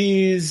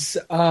these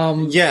what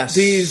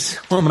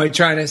am I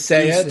trying to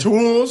say? These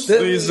tools,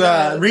 these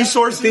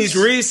resources. These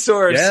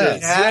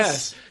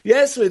resources.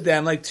 Yes, with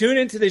them. Like, tune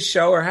into this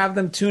show or have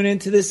them tune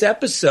into this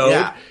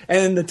episode.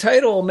 And the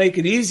title will make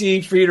it easy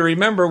for you to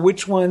remember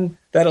which one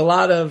that a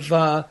lot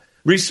of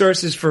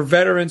resources for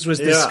veterans was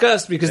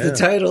discussed, because the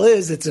title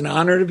is, It's an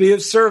Honor to Be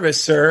of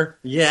Service, Sir.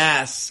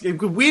 Yes.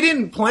 We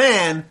didn't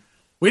plan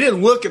We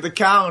didn't look at the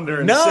calendar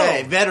and No.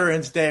 say,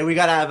 Veterans Day, we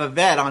got to have a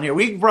vet on here.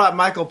 We brought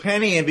Michael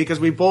Penny in because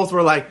we both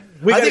were like,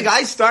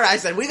 I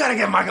said, we got to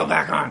get Michael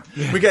back on.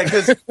 We got,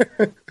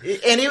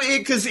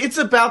 because it's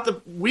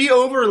about we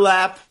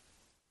overlap,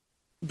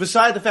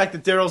 beside the fact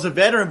that Daryl's a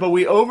veteran, but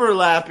we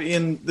overlap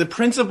in the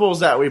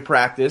principles that we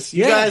practice.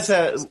 You guys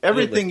have,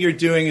 everything you're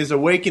doing is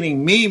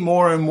awakening me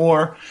more and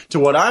more to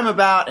what I'm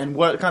about and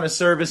what kind of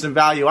service and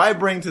value I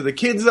bring to the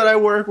kids that I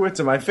work with,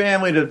 to my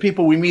family, to the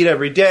people we meet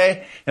every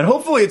day. And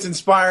hopefully it's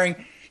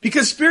inspiring,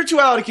 because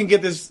spirituality can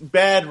get this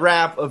bad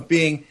rap of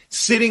being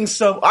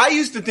I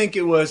used to think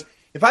it was,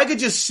 if I could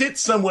just sit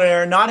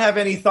somewhere, not have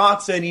any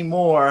thoughts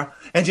anymore,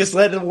 and just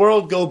let the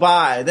world go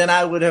by, then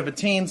I would have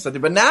attained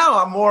something. But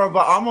now I'm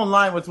on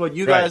line with what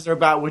you guys are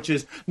about, which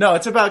is, no,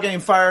 it's about getting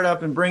fired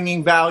up and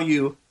bringing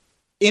value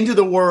into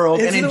the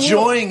world and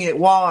enjoying it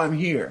while I'm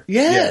here.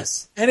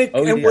 Yes. And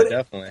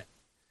definitely.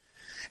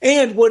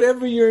 And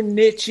whatever your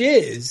niche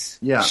is,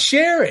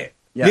 share it.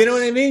 Yes. You know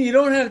what I mean? You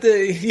don't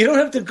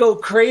have to go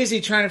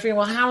crazy trying to figure,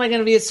 well, how am I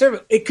going to be a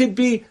servant? It could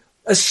be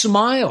a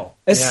smile,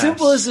 as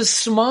simple as a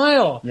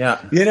smile. Yeah,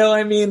 you know,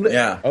 I mean,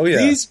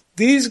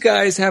 These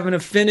guys have an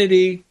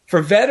affinity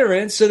for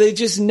veterans, so they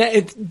just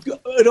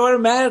it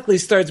automatically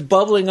starts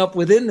bubbling up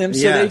within them,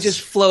 so they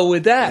just flow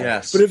with that.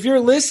 Yes. But if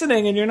you're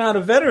listening and you're not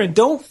a veteran,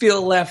 don't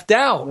feel left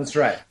out. That's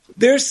right.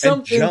 There's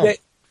something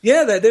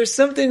there's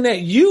something that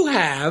you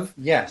have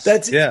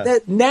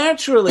that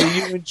naturally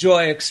you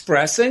enjoy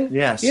expressing.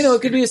 Yes. You know,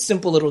 it could be a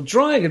simple little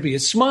drawing, it could be a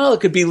smile, it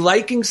could be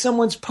liking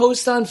someone's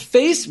post on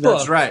Facebook.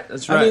 That's right.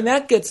 That's right. I mean,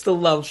 that gets the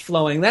love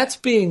flowing. That's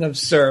being of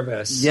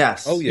service.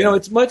 Yes. Oh, yeah. You know,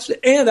 it's much,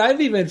 and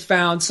I've even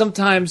found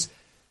sometimes,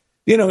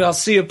 you know, I'll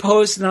see a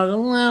post and I'll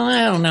go, well,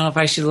 I don't know if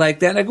I should like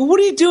that. And I go, what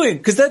are you doing?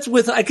 Because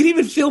I could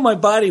even feel my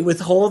body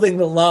withholding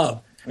the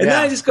love. And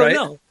then I just go,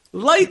 no,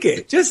 like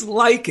it. Just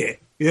like it.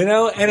 You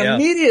know, and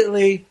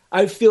immediately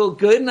I feel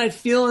good, and I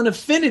feel an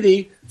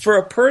affinity for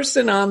a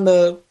person on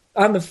the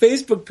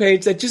Facebook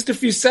page that just a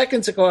few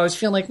seconds ago I was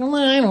feeling like, well,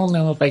 I don't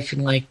know if I should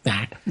like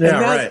that. Yeah,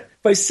 right.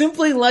 By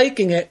simply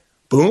liking it,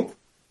 boom,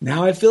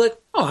 now I feel like,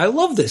 oh, I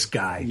love this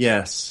guy.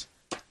 Yes.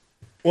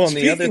 Well, and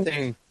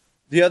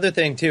the other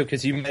thing too,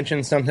 because you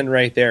mentioned something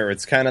right there,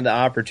 it's kind of the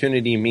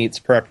opportunity meets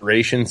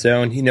preparation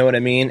zone. You know what I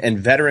mean? And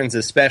veterans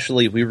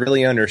especially, we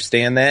really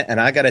understand that.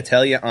 And I got to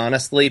tell you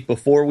honestly,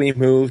 before we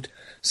moved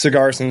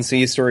Cigars and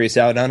Sea Stories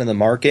out onto the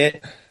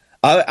market,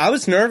 I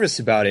was nervous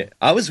about it.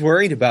 I was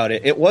worried about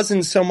it. It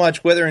wasn't so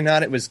much whether or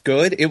not it was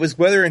good. It was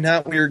whether or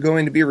not we were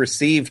going to be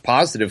received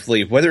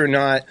positively, whether or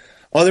not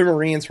other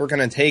Marines were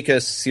going to take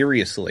us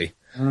seriously.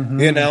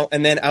 Mm-hmm. You know,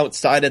 and then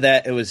outside of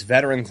that, it was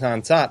veterans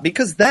on top,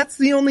 because that's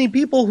the only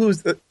people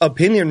whose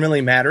opinion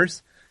really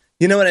matters.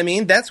 You know what I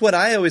mean? That's what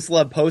I always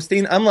love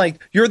posting. I'm like,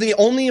 you're the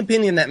only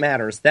opinion that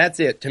matters. That's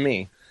it to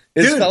me.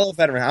 Is fellow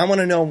veteran. I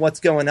want to know what's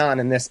going on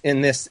in this,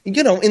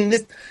 you know, in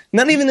this,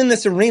 not even in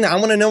this arena. I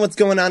want to know what's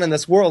going on in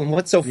this world. And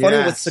what's so funny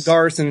with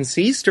Cigars and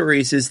Sea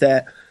Stories is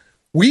that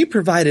we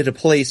provided a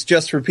place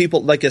just for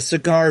people, like a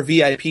cigar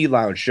VIP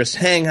lounge, just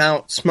hang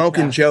out, smoke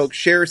and joke,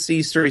 share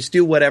sea stories,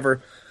 do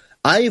whatever.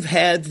 I've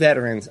had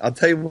veterans, I'll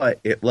tell you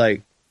what,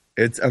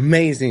 it's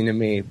amazing to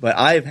me, but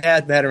I've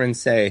had veterans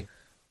say,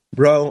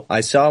 bro, I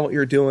saw what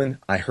you're doing,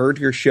 I heard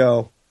your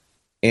show,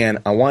 and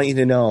I want you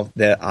to know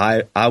that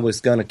I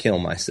was going to kill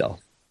myself.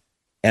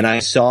 And I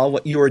saw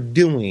what you were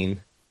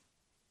doing,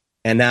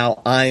 and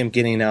now I am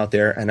getting out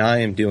there, and I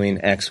am doing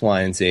X,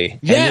 Y, and Z.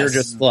 Yes. And you're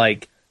just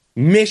like,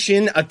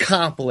 mission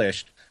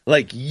accomplished.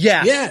 Like,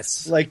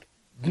 yes. Like,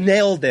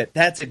 nailed it.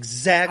 That's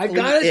exactly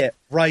it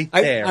right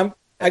there.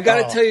 I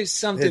got to tell you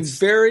something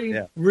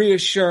very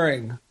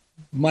reassuring,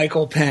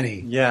 Michael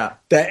Penny. Yeah.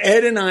 That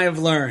Ed and I have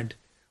learned.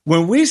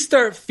 When we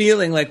start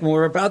feeling like when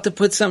we're about to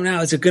put something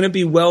out, is it going to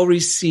be well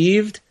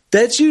received?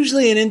 That's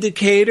usually an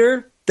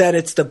indicator that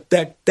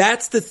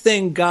that's the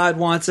thing God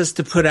wants us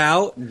to put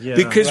out,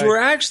 because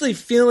we're actually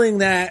feeling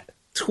that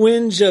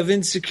twinge of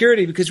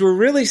insecurity, because we're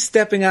really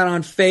stepping out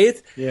on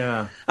faith.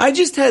 Yeah. I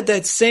just had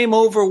that same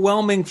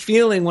overwhelming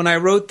feeling when I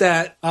wrote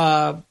that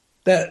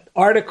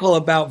article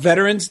about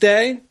Veterans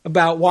Day,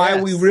 about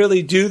why we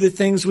really do the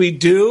things we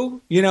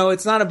do. You know,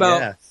 it's not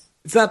about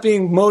it's not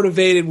being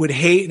motivated with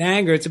hate and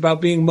anger. It's about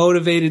being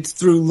motivated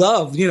through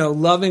love, you know,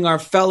 loving our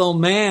fellow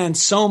man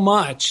so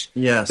much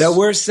that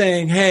we're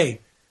saying, hey,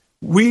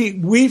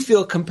 we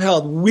feel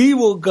compelled. We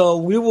will go.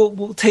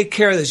 We'll take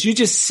care of this. You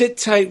just sit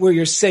tight where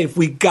you're safe.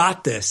 We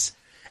got this.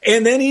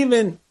 And then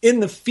even in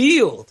the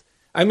field,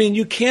 I mean,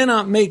 you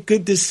cannot make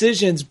good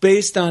decisions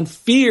based on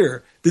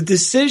fear. The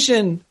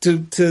decision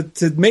to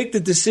make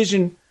the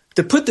decision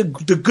to put the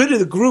good of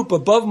the group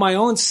above my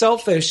own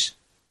selfish,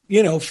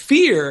 you know,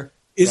 fear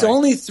is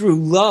only through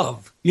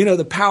love, you know,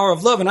 the power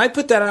of love. And I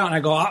put that out and I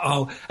go,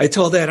 I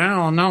told Ed, I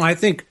don't know. I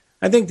think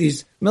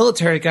these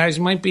military guys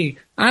might be,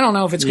 I don't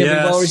know if it's going to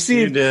be well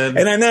received. You did.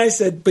 And then I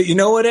said, but you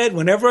know what, Ed,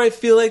 whenever I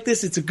feel like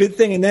this, it's a good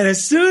thing. And then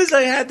as soon as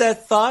I had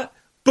that thought,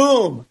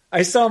 boom,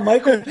 I saw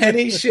Michael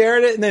Penny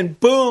shared it, and then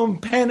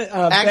boom,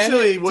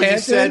 actually, what you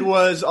said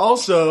was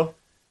also,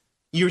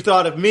 you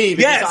thought of me,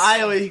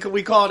 because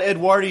we call it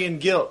Edwardian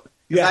guilt.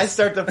 Yes. I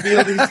start to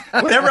feel these.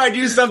 Whenever I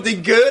do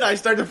something good, I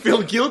start to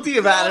feel guilty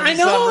about it I for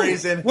know. some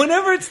reason.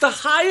 Whenever it's the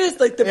highest,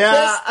 like the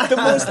best, the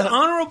most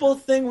honorable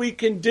thing we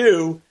can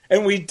do,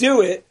 and we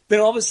do it, then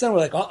all of a sudden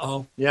we're like,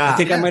 uh-oh. Yeah. I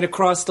think I might have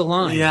crossed the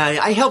line. Yeah,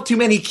 I helped too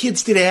many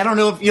kids today. I don't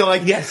know if,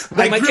 Yes.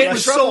 my I might group get in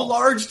was so trouble.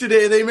 large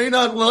today, they may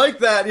not like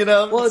that,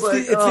 Well, it's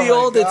like, the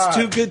oh old, my it's God.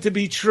 too good to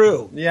be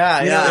true.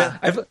 Yeah.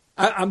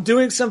 I'm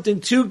doing something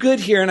too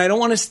good here, and I don't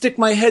want to stick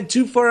my head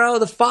too far out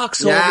of the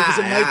foxhole because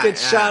it might get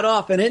shot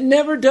off, and it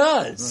never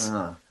does.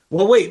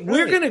 Well, wait,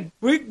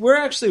 we're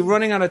actually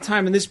running out of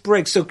time in this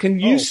break, so can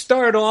you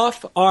start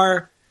off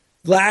our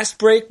last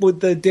break with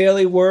the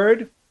daily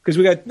word? Because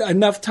we got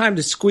enough time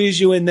to squeeze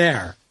you in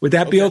there. Would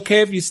that be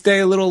okay if you stay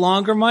a little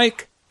longer,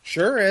 Mike?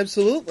 Sure,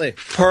 absolutely.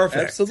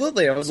 Perfect.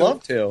 Absolutely, I would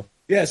love to.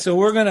 Yeah, so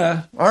we're going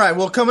to... All right,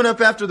 well, coming up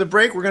after the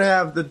break, we're going to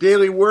have the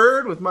Daily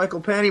Word with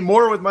Michael Penny.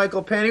 More with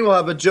Michael Penny. We'll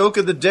have a joke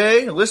of the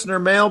day, a listener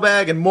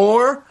mailbag, and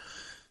more.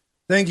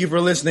 Thank you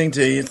for listening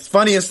to It's the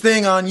Funniest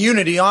Thing on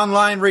Unity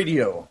Online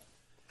Radio.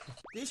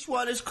 This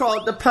one is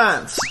called The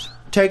Pants.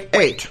 Take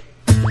 8.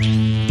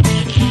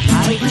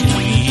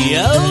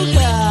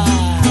 Yoga.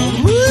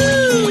 Woo!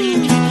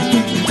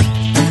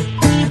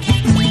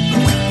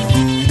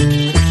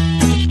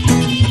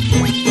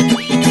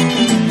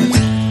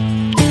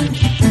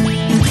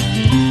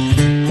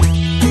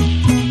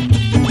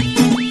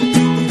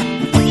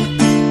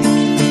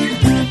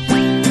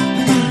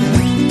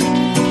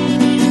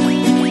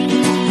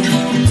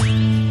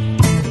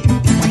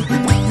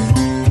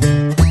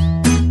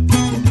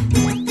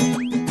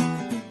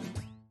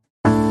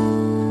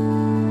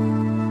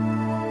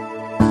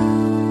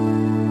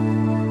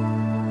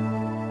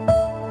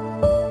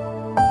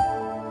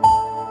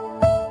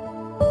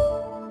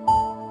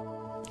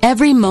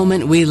 Every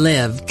moment we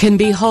live can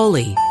be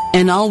holy,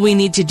 and all we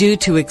need to do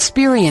to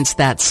experience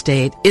that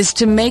state is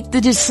to make the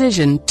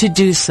decision to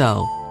do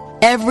so.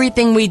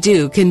 Everything we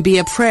do can be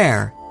a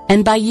prayer,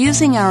 and by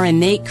using our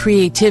innate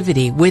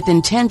creativity with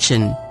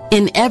intention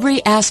in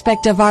every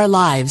aspect of our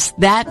lives,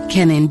 that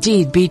can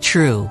indeed be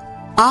true.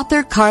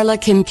 Author Carla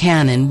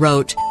Kincannon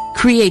wrote,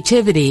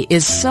 "Creativity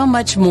is so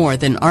much more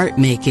than art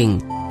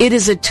making. It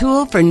is a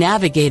tool for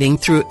navigating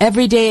through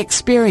everyday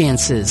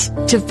experiences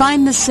to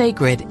find the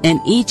sacred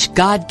in each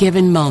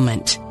God-given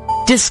moment."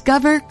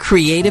 Discover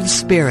Creative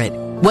Spirit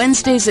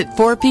Wednesdays at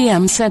 4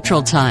 p.m.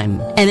 Central Time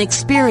and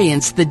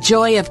experience the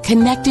joy of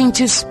connecting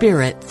to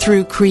spirit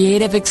through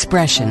creative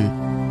expression.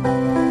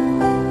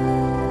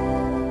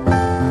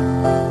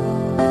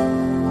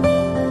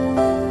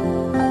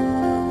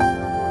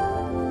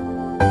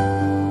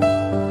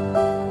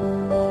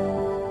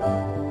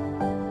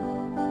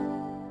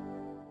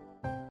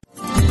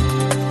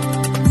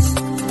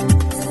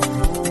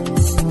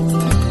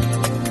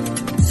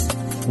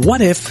 What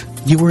if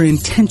you were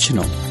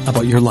intentional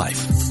about your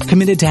life,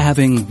 committed to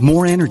having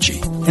more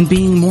energy and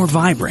being more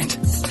vibrant?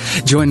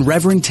 Join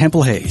Reverend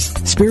Temple Hayes,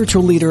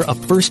 spiritual leader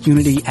of First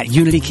Unity at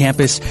Unity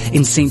Campus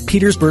in St.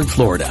 Petersburg,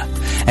 Florida,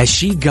 as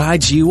she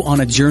guides you on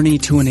a journey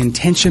to an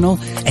intentional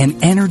and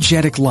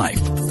energetic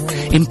life.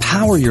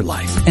 Empower your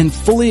life and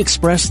fully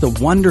express the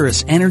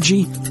wondrous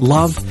energy,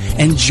 love,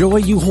 and joy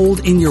you hold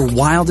in your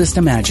wildest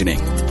imagining.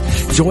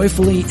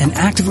 Joyfully and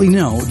actively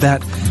know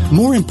that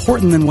more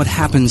important than what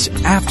happens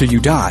after you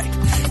die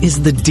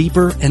is the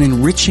deeper and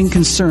enriching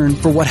concern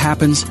for what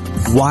happens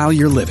while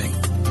you're living.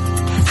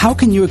 How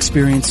can you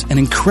experience an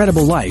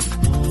incredible life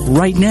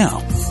right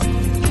now?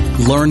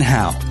 Learn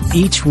how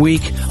each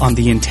week on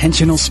The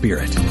Intentional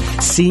Spirit,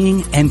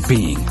 Seeing and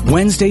Being,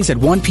 Wednesdays at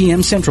 1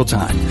 p.m. Central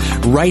Time,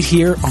 right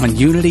here on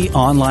Unity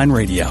Online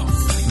Radio,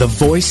 the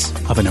voice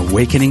of an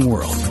awakening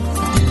world.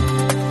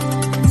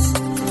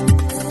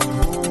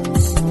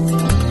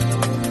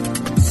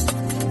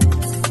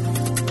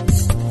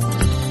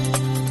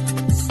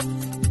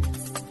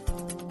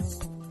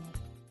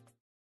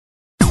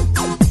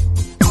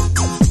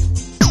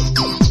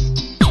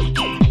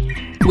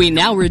 We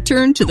now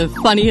return to the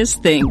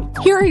funniest thing.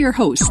 Here are your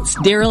hosts,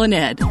 Daryl and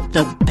Ed,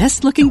 the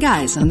best-looking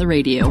guys on the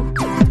radio.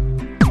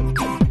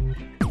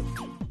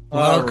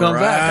 Welcome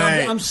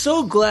back. I'm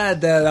so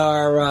glad that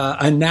our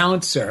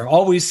announcer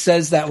always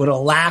says that with a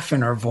laugh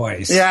in her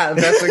voice. Yeah,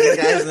 the best-looking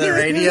guys on the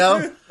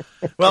radio.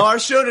 Well, our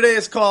show today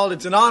is called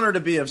It's an Honor to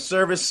Be of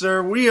Service,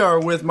 Sir. We are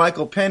with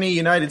Michael Penny,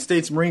 United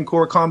States Marine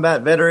Corps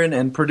combat veteran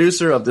and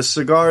producer of the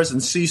Cigars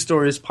and Sea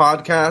Stories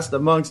podcast,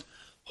 amongst a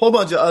whole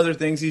bunch of other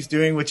things he's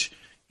doing, which...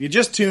 you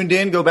just tuned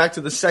in, go back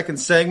to the second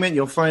segment.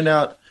 You'll find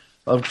out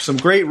of some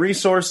great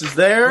resources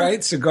there.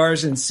 Right,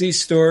 Cigars and Sea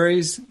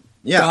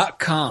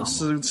Stories.com.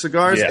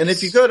 Cigars. Yes. And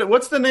if you go to,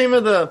 what's the name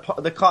of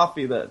the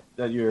coffee that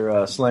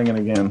you're slanging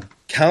again?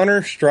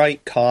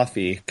 Counter-Strike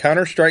Coffee.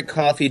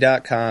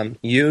 CounterStrikeCoffee.com.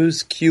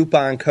 Use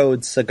coupon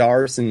code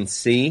Cigars and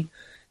Sea,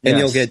 and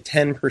you'll get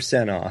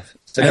 10% off.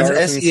 Cigars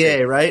and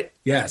SEA, right?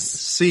 Yes.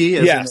 C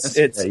is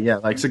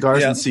like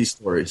Cigars and Sea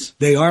Stories.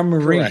 They are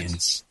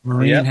Marines. Correct.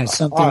 Marine has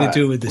something to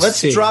do with the Let's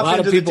sea. drop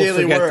into the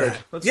Daily Word.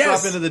 Let's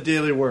drop into the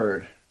Daily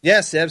Word.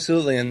 Yes,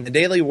 absolutely. And the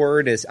Daily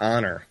Word is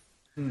honor.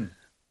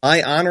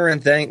 I honor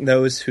and thank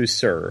those who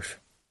serve.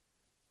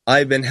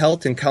 I've been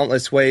helped in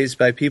countless ways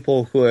by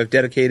people who have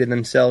dedicated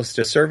themselves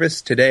to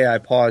service. Today I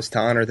pause to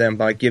honor them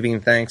by giving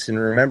thanks and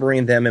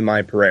remembering them in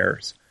my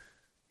prayers.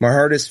 My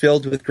heart is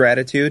filled with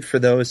gratitude for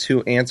those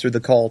who answer the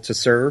call to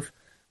serve,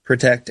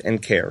 protect,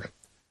 and care.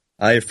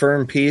 I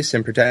affirm peace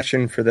and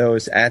protection for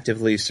those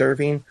actively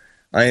serving.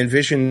 I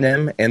envision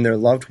them and their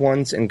loved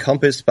ones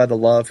encompassed by the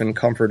love and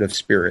comfort of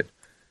spirit.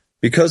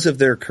 Because of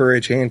their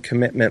courage and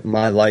commitment,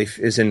 my life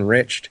is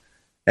enriched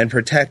and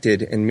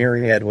protected in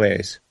myriad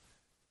ways.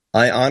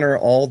 I honor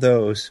all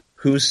those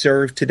who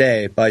serve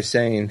today by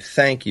saying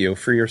thank you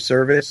for your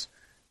service,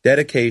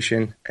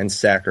 dedication, and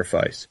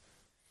sacrifice.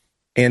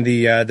 And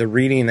the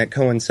reading that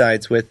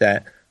coincides with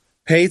that,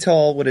 pay to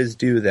all what is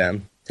due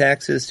them,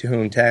 taxes to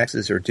whom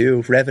taxes are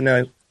due,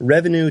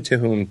 revenue to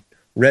whom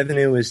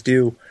revenue is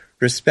due,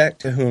 respect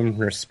to whom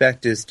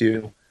respect is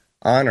due,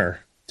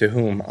 honor to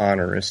whom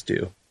honor is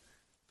due.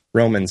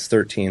 Romans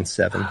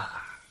 13:7.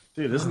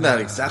 Dude, isn't that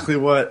exactly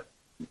what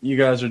you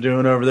guys are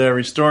doing over there?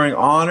 Restoring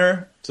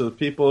honor to the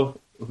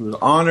people whose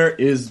honor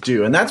is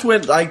due. And that's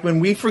when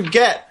we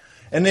forget,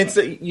 and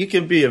you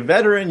could be a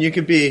veteran, you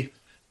could be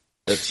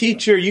a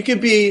teacher, you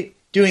could be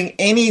doing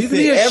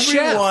anything.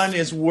 Everyone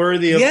is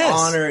worthy of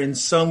honor in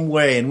some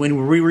way. And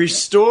when we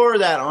restore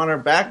that honor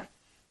back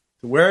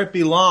to where it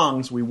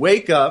belongs, we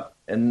wake up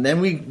and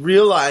then we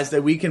realize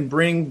that we can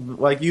bring,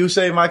 like you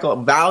say, Michael,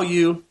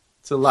 value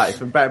to life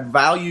and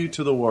value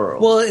to the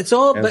world. Well, it's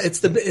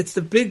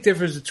the big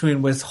difference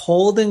between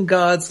withholding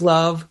God's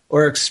love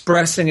or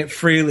expressing it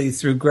freely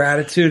through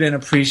gratitude and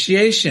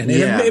appreciation.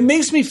 And it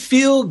makes me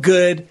feel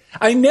good.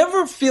 I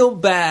never feel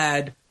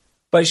bad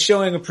by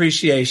showing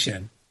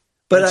appreciation,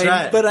 but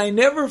I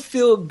never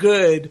feel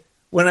good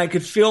when I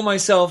could feel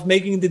myself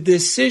making the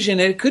decision.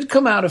 And it could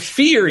come out of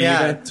fear,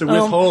 even to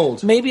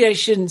withhold. Maybe I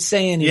shouldn't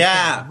say anything.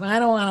 Yeah, I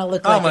don't want to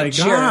look like a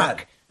jerk.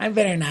 God. I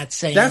better not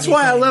say That's anything.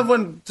 why I love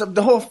when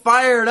the whole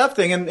fired up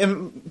thing.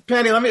 And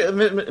Penny,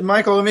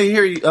 Michael, let me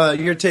hear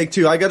your take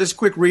too. I got this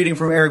quick reading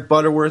from Eric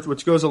Butterworth,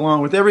 which goes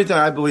along with everything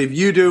I believe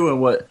you do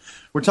and what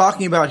we're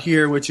talking about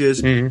here, which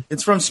is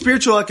it's from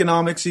Spiritual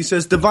Economics. He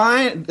says,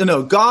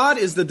 God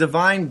is the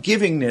divine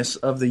givingness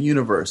of the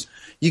universe.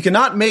 You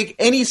cannot make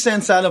any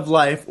sense out of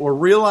life or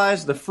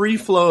realize the free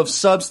flow of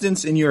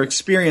substance in your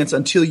experience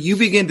until you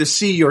begin to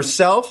see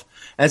yourself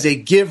as a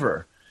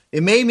giver.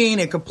 It may mean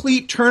a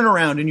complete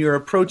turnaround in your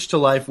approach to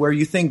life where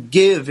you think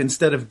give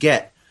instead of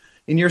get.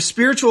 In your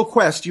spiritual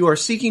quest, you are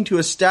seeking to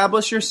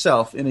establish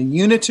yourself in a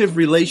unitive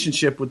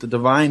relationship with the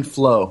divine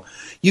flow.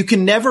 You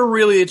can never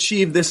really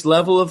achieve this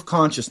level of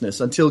consciousness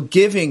until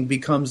giving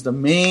becomes the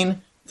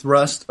main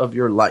thrust of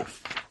your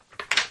life.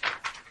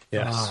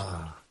 Yes.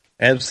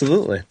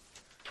 Absolutely.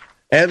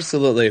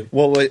 Absolutely.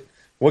 Well,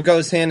 what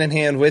goes hand in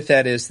hand with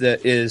that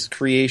is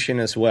creation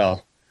as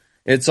well.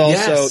 It's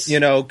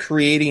also,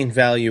 creating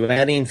value.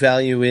 Adding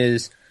value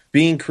is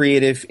being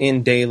creative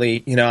in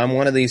daily. I'm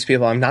one of these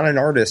people. I'm not an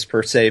artist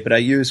per se, but I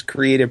use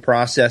creative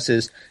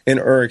processes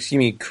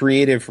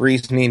creative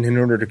reasoning in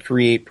order to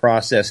create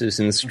processes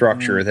and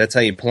structure. Mm-hmm. That's how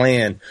you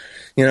plan,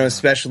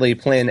 especially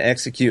plan,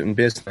 execute in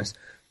business.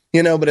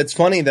 But it's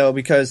funny though,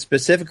 because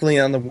specifically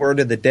on the word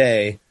of the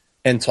day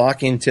and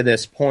talking to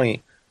this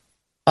point,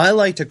 I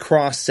like to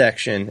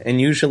cross-section, and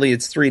usually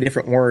it's 3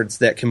 different words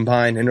that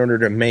combine in order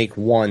to make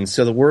one.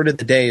 So the word of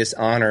the day is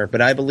honor,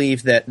 but I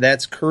believe that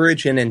that's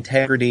courage and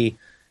integrity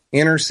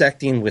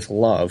intersecting with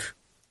love.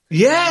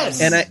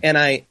 Yes. And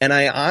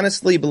I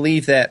honestly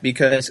believe that,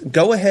 because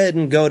go ahead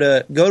and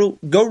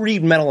go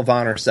read Medal of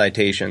Honor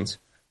citations,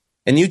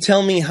 and you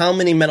tell me how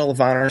many Medal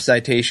of Honor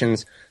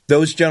citations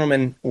those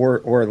gentlemen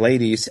or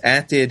ladies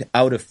acted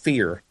out of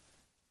fear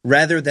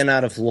rather than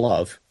out of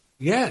love.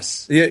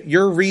 Yes.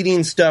 You're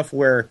reading stuff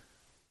where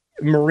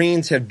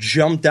Marines have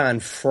jumped on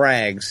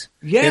frags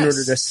in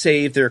order to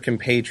save their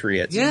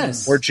compatriots.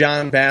 Yes. Or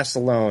John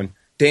Basilone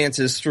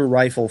dances through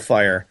rifle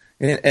fire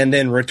and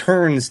then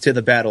returns to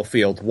the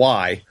battlefield.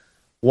 Why?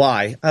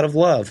 Out of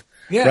love.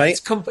 Yeah, right?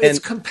 It's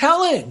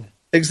compelling.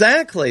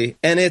 Exactly.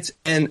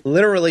 And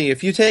literally,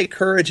 if you take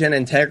courage and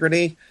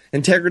integrity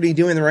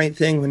doing the right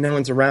thing when no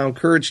one's around,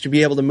 courage to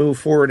be able to move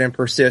forward and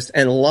persist,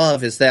 and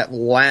love is that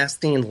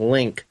lasting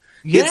link.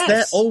 Yes. It's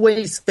that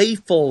always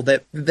faithful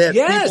that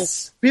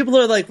yes. people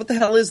are like, what the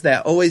hell is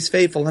that? Always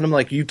faithful. And I'm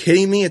like, are you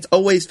kidding me? It's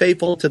always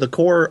faithful to the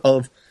core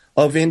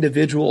of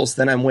individuals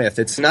that I'm with.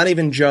 It's not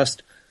even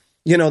just,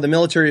 the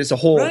military as a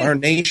whole, our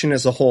nation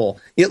as a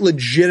whole. It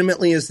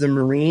legitimately is the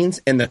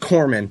Marines and the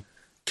corpsmen.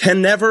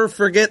 Can never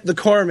forget the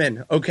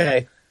corpsmen.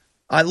 Okay.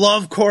 I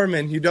love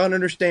corpsmen. You don't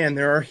understand.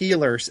 There are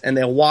healers, and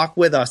they'll walk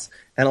with us.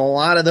 And a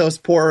lot of those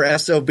poor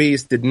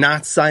SOBs did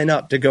not sign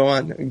up to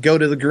go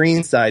to the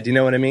green side. You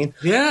know what I mean?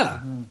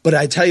 Yeah. But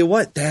I tell you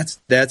what,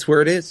 that's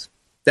where it is.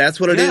 That's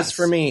what it is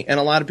for me.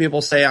 And a lot of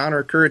people say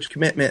honor, courage,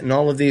 commitment, and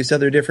all of these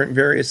other different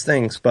various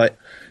things. But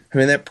I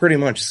mean, that pretty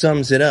much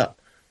sums it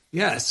up.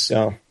 Yes.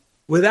 So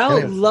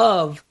without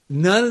love,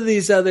 none of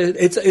these other.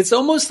 It's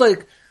almost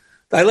like.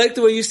 I like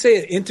the way you say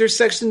it,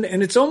 intersection,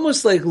 and it's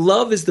almost like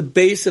love is the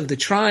base of the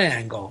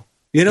triangle.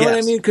 You know what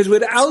I mean? Because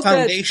without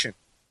foundation.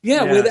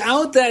 Yeah, Yes.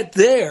 without that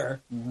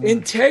there,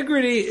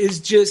 integrity is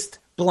just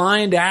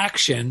blind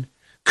action.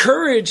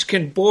 Courage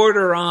can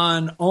border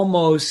on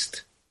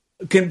almost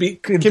can be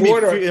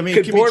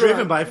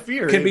driven by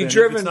fear. Can be even,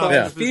 driven if it's not,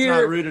 by if fear.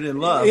 It's not rooted in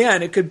love. Yeah,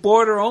 and it could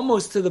border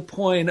almost to the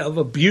point of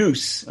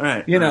abuse.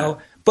 Right, you know.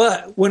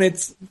 But when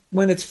it's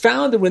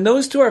founded, when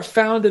those two are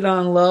founded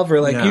on love,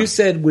 or like you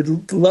said,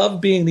 with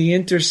love being the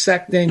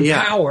intersecting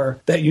power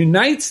that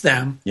unites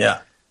them,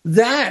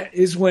 that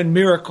is when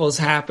miracles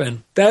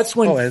happen. That's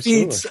when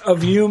feats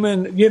of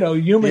human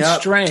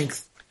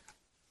strength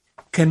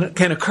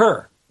can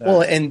occur.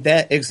 Well, and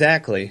that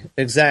exactly.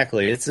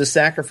 It's the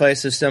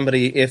sacrifice of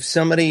somebody. If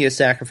somebody is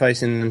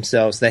sacrificing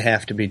themselves, they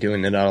have to be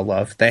doing it out of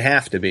love. They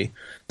have to be.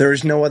 There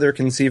is no other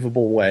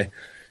conceivable way.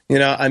 You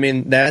know, I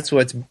mean, that's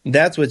what's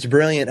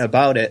brilliant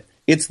about it.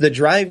 It's the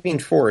driving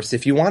force.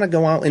 If you want to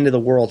go out into the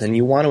world and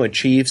you want to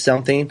achieve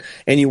something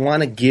and you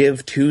want to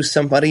give to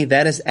somebody,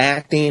 that is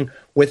acting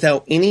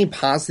without any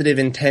positive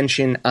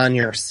intention on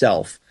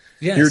yourself.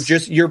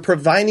 Yes. You're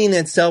providing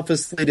it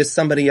selflessly to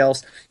somebody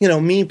else. You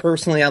know, me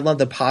personally, I love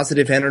the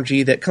positive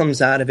energy that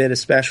comes out of it,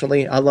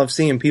 especially. I love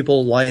seeing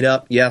people light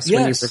up, when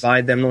you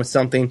provide them with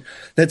something.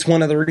 That's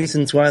one of the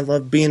reasons why I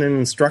love being an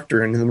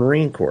instructor in the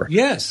Marine Corps.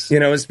 Yes. You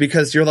know, it's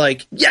because you're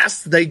like,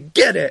 yes, they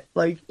get it.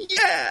 Like,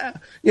 yeah.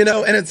 You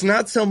know, and it's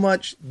not so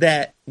much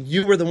that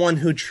you were the one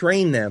who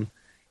trained them.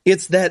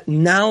 It's that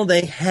now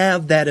they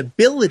have that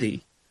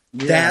ability.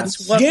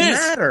 That's what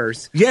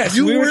matters. Yes,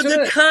 you were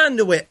the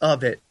conduit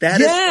of it. That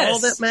is all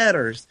that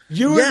matters.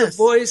 You were the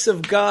voice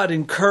of God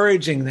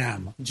encouraging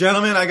them.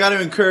 Gentlemen, I got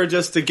to encourage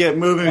us to get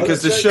moving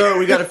because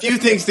we got a few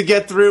things to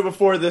get through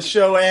before the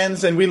show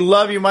ends, and we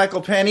love you,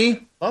 Michael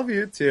Penny. Love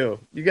you too.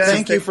 You guys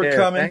Thank you for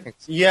coming.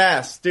 Thanks.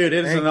 Yes, dude,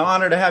 it is an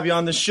honor to have you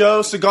on the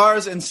show.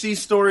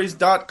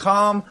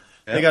 CigarsandSeaStories.com.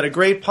 They got a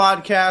great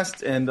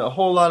podcast and a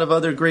whole lot of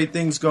other great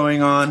things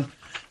going on.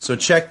 So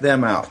check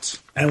them out.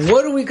 And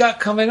what do we got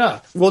coming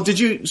up? Well,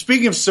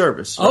 speaking of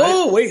service, right?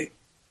 Oh, wait.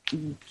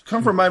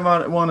 Comfort might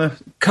want to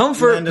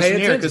Comfort, pay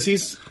attention because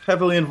he's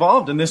heavily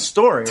involved in this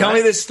story. Tell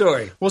me this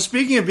story. Well,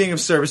 speaking of being of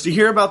service, do you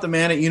hear about the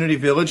man at Unity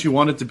Village who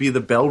wanted to be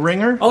the bell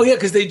ringer? Oh, yeah,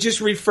 because they just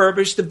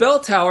refurbished the bell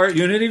tower at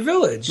Unity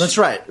Village. That's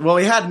right. Well,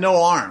 he had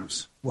no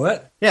arms.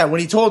 What? Yeah,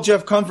 when he told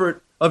Jeff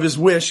Comfort of his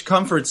wish,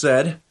 Comfort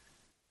said,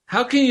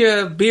 "How can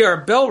you be our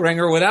bell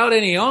ringer without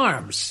any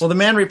arms?" Well, the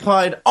man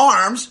replied,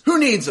 "Arms? Who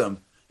needs them?"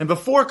 And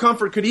before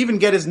Comfort could even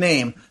get his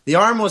name, the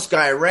armless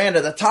guy ran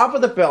to the top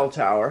of the bell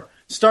tower,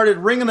 started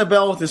ringing the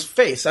bell with his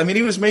face. I mean,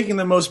 he was making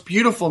the most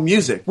beautiful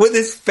music. With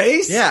his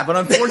face? Yeah, but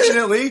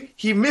unfortunately,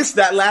 he missed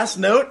that last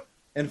note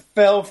and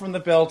fell from the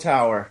bell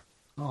tower.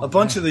 A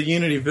bunch of the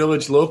Unity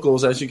Village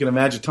locals, as you can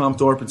imagine, Tom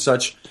Thorpe and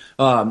such,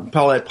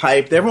 Paulette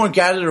Pipe, everyone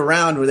gathered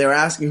around where they were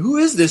asking, "Who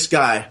is this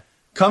guy?"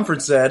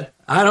 Comfort said,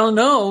 "I don't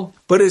know,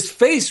 but his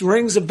face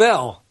rings a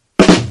bell."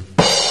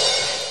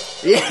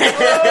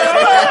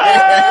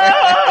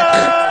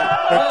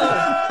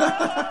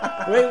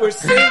 Wait, we're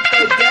saved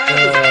by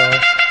Gavin.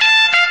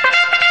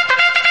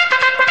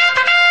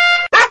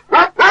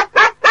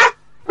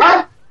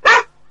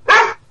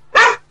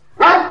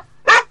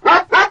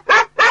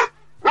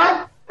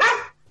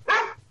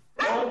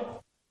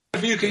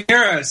 If you can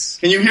hear us.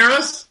 Can you hear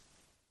us?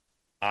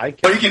 I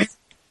can.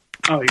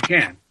 Oh, you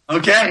can.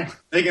 Okay,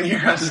 they can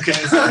hear us.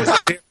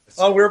 Okay.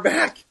 Oh, we're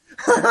back.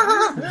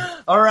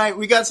 All right,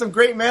 we got some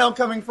great mail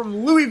coming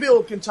from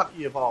Louisville,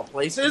 Kentucky, of all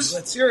places.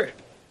 Let's hear it.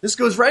 This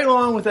goes right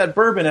along with that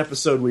bourbon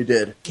episode we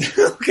did.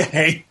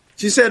 Okay.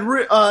 She said,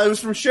 it was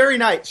from Sherry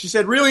Knight. She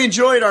said, "Really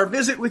enjoyed our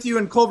visit with you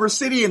in Culver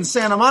City and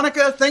Santa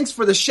Monica. Thanks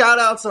for the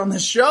shout-outs on the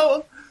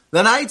show.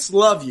 The Knights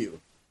love you.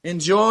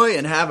 Enjoy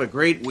and have a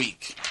great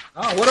week."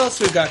 Oh, what else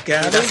we got,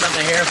 Gavin? We got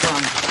something here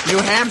from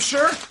New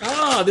Hampshire.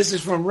 Oh, this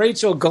is from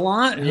Rachel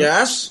Gallant.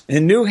 Yes.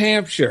 In New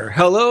Hampshire.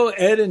 Hello,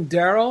 Ed and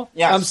Daryl.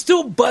 Yes. I'm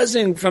still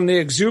buzzing from the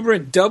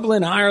exuberant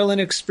Dublin,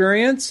 Ireland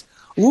experience.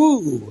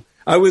 Ooh,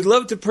 I would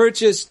love to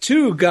purchase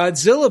 2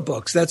 Godzilla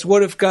books. That's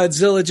What If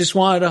Godzilla Just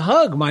Wanted a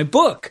Hug, my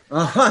book.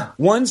 Uh-huh.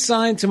 One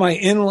signed to my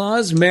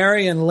in-laws,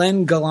 Mary and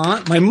Len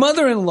Gallant. My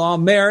mother-in-law,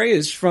 Mary,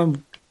 is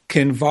from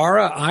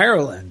Kinvara,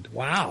 Ireland.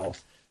 Wow.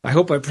 I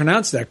hope I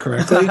pronounced that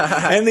correctly.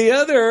 And the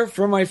other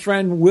for my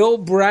friend Will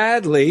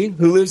Bradley,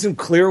 who lives in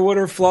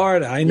Clearwater,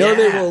 Florida. I know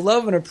they will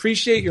love and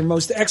appreciate your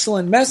most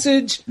excellent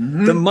message.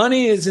 Mm-hmm. The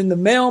money is in the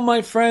mail,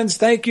 my friends.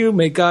 Thank you.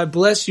 May God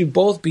bless you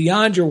both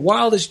beyond your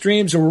wildest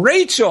dreams.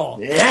 Rachel.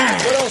 Yeah.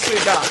 What else we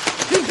got?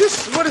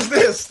 What is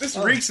this? This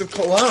reeks of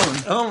cologne.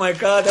 Oh, my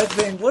God. That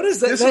thing. What is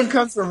that? This one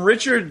comes from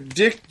Richard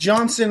Dick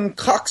Johnson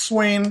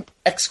Coxswain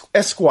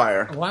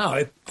Esquire. Wow.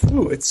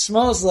 It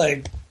smells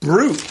like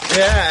brute.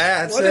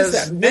 Yeah, it what says,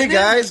 is that? "Hey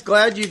guys,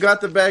 glad you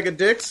got the bag of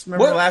dicks.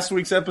 Remember last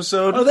week's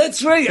episode? Oh,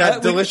 that's right.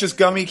 That delicious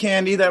gummy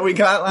candy that we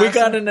got last week. We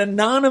got an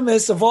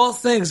anonymous, of all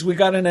things, we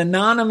got an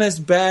anonymous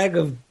bag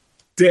of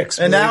dicks.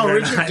 And now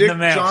Richard Dick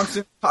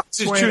Johnson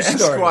Coxswain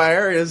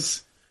Esquire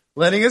is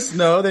letting us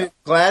know that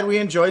glad we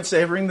enjoyed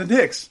savoring the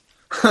dicks.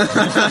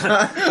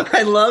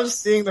 I love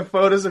seeing the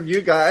photos of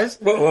you guys.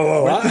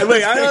 Whoa.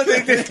 Wait, I don't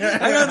think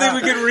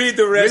we can read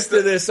the rest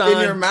of this on in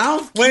your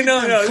mouth. Wait,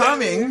 no,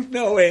 coming.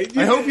 No, wait.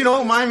 I hope you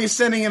don't mind me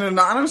sending it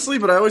anonymously,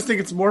 but I always think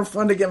it's more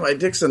fun to get my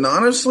dicks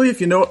anonymously.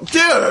 If you know,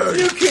 dude,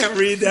 you can't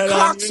read that.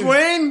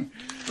 Coxswain.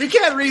 We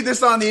can't read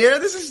this on the air.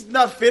 This is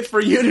not fit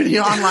for Unity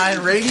Online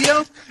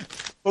Radio.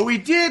 But we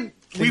did.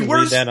 We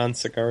were read that on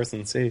Cigars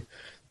and Sea.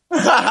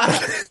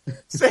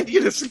 Send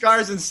you to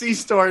Cigars and Sea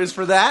Stories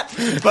for that.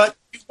 But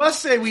I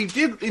must say, we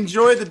did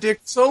enjoy the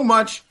dick so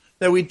much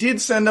that we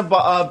did send a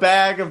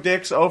bag of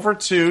dicks over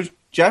to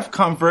Jeff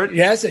Comfort.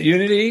 Yes, at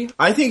Unity.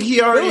 I think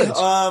he already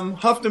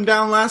huffed them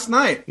down last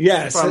night.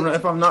 Yes.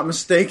 If I'm not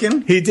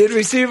mistaken. He did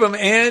receive them,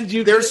 and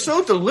they're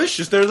so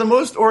delicious. They're the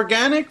most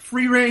organic,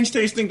 free-range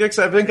tasting dicks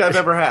I think I've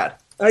ever had.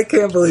 I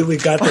can't believe we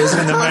got those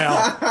in the mail.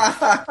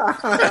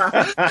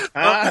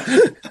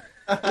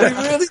 We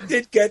really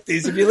did get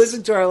these. If you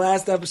listen to our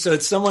last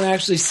episode, someone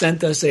actually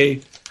sent us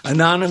a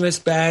anonymous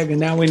bag, and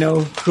now we know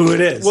who it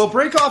is. Well,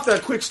 break off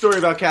that quick story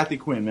about Kathy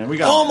Quinn, man. We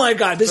got. Oh my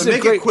God, this is a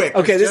great. Quick.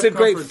 Okay, this is a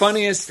great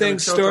funniest thing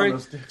story.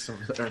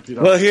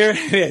 Well, here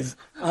it is.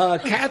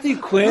 Kathy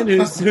Quinn,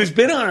 who's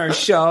been on our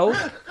show,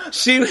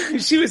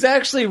 she was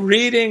actually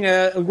reading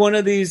one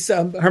of these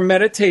her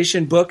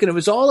meditation book, and it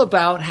was all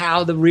about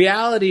how the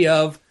reality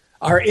of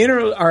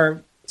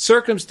our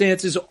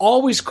circumstances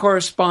always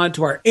correspond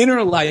to our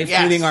inner life,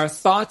 meaning our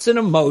thoughts and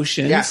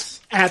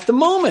emotions at the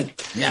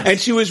moment. Yes. And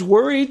she was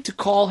worried to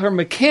call her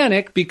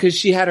mechanic because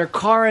she had her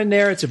car in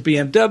there. It's a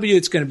BMW.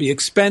 It's going to be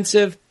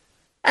expensive.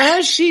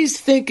 As she's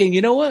thinking,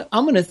 you know what?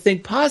 I'm going to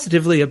think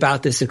positively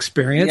about this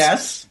experience.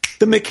 Yes.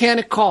 The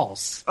mechanic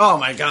calls. Oh,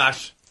 my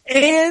gosh.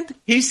 And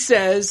he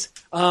says,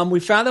 we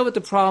found out what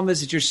the problem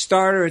is at your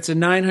starter. It's a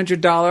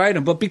 $900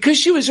 item. But because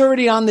she was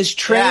already on this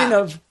train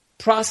of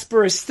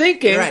prosperous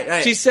thinking,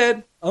 she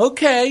said,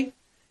 okay.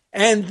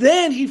 And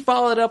then he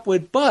followed up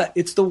with, but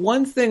it's the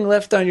one thing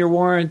left on your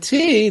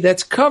warranty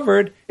that's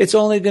covered. It's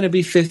only going to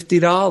be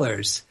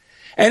 $50.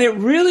 And it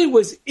really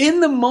was,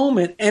 in the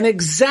moment, an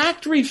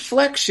exact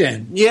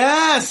reflection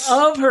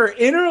of her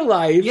inner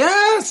life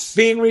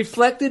being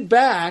reflected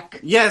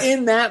back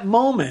in that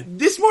moment.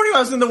 This morning I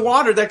was in the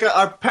water. That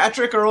guy,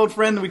 Patrick, our old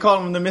friend, we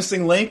call him the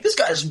missing link. This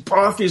guy's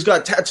buff. He's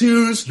got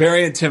tattoos.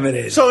 Very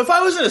intimidating. So if I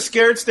was in a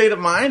scared state of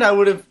mind, I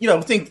would have,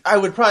 think I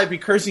would probably be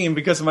cursing him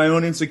because of my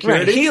own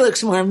insecurity. Right. He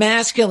looks more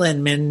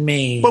masculine than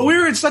me. But we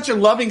were in such a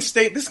loving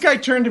state. This guy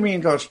turned to me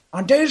and goes,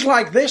 on days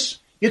like this,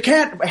 you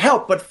can't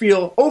help but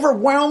feel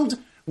overwhelmed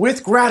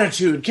with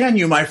gratitude, can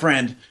you, my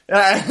friend?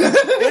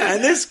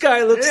 And this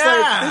guy looks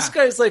like this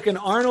guy's like an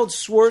Arnold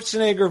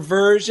Schwarzenegger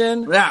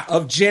version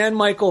of Jan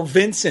Michael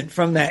Vincent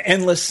from that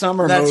Endless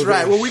Summer movie. That's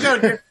right. Well, we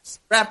got to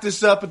wrap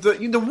this up. But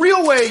the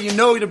real way you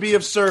know to be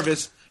of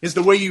service is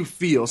the way you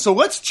feel. So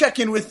let's check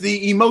in with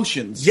the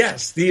emotions.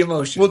 Yes, the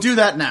emotions. We'll do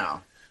that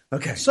now.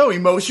 Okay. So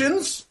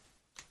emotions.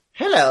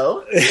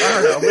 Hello.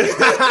 I don't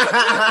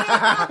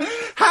know.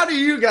 How do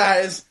you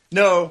guys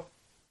know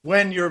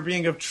when you're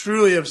being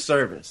truly of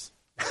service?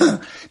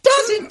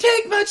 Doesn't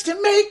take much to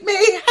make me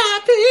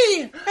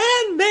happy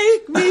and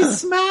make me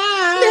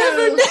smile.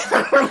 Never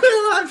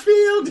will I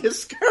feel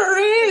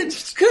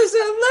discouraged, 'cause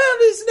our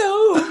love is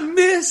no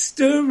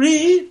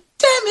mystery.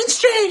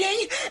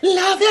 Demonstrating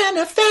love and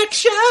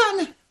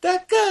affection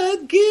that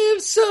God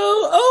gives so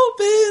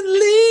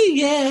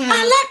openly, I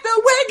like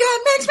the way God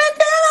makes me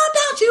feel, oh,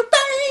 don't you,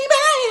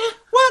 baby?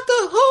 Want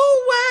the whole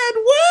wide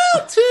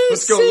world to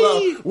Let's see.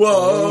 Go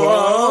whoa,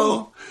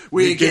 whoa.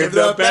 We give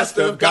the best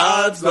of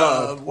God's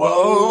love.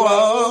 Whoa,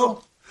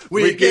 whoa.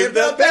 We give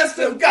the best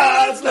of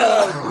God's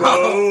love.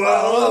 Whoa,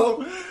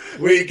 whoa.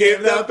 We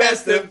give the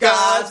best of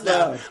God's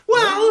love.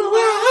 Whoa,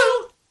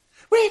 whoa.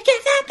 We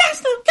give the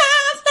best of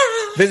God's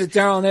love. Visit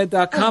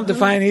DarylNed.com to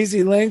find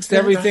easy links to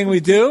everything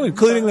we do,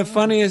 including the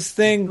Funniest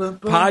Thing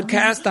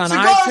podcast on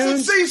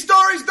iTunes.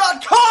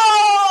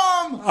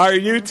 CigarsandSeaStories.com. Our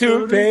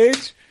YouTube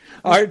page.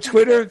 Our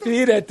Twitter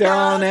feed at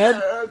Daryl and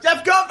Ed.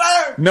 Jeff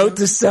Comfort. Note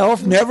to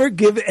self: never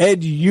give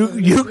Ed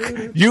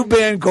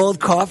U-Band Gold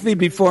coffee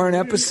before an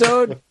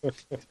episode.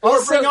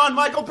 Or bring on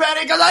Michael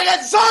Penny because I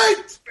get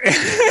psyched.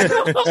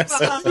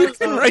 You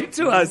can write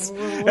to us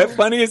at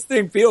Funniest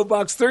Thing, P.O.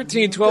 Box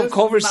 1312,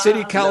 Culver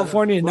City,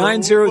 California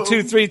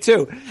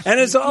 90232. And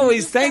as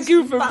always, thank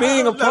you for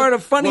being a part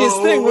of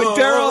Funniest Thing with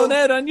Daryl and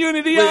Ed on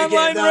Unity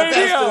Online Radio. We give the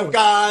best of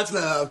God's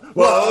love.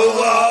 Whoa,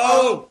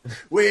 whoa.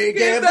 We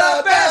give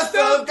the best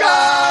of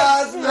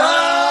God's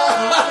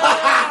love.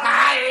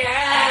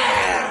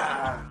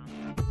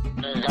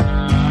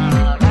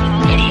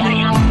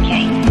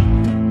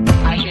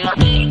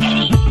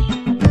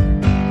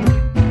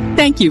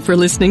 Thank you for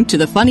listening to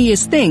The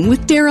Funniest Thing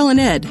with Daryl and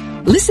Ed.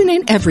 Listen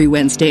in every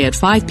Wednesday at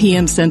 5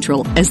 p.m.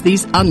 Central as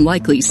these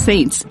unlikely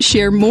saints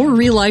share more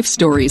real-life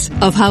stories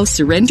of how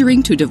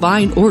surrendering to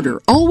divine order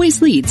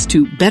always leads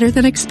to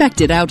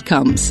better-than-expected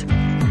outcomes.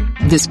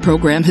 This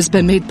program has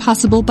been made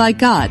possible by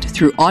God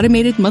through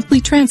automated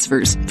monthly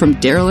transfers from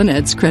Daryl and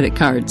Ed's credit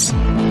cards.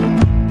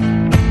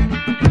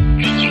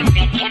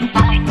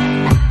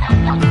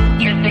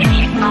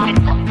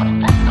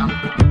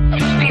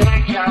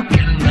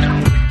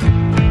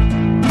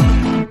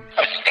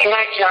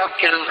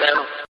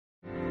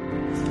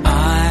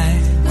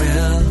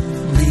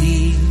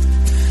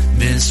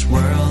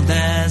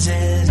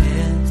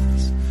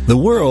 The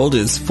world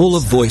is full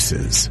of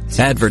voices,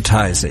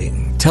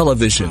 advertising,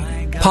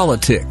 television,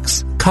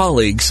 politics,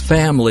 colleagues,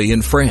 family,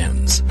 and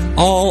friends.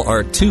 All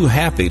are too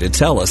happy to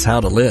tell us how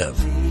to live.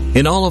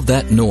 In all of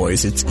that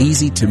noise, it's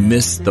easy to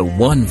miss the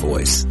one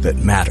voice that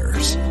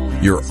matters,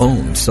 your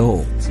own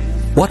soul.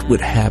 What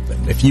would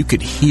happen if you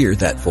could hear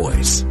that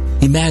voice?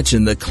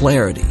 Imagine the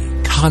clarity,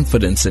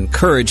 confidence, and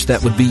courage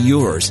that would be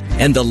yours,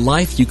 and the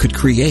life you could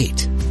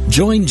create.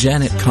 Join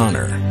Janet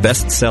Connor,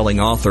 best-selling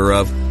author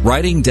of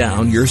Writing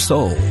Down Your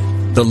Soul,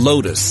 The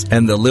Lotus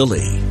and the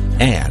Lily,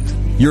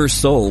 and Your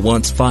Soul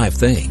Wants 5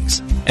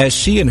 Things, as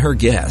she and her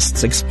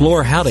guests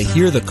explore how to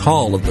hear the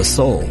call of the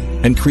soul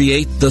and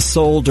create the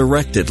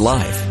soul-directed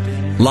life.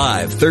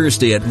 Live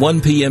Thursday at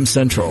 1 p.m.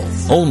 Central,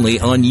 only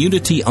on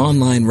Unity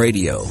Online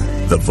Radio,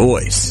 the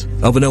voice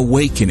of an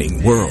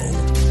awakening world.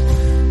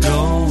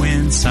 Go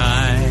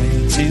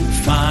inside to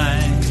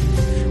find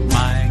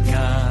my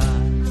God.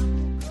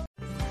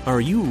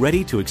 Are you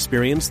ready to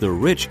experience the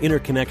rich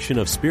interconnection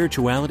of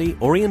spirituality,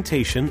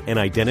 orientation, and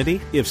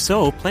identity? If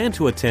so, plan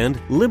to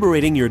attend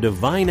Liberating Your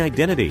Divine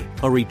Identity,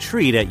 a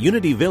retreat at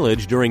Unity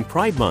Village during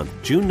Pride Month,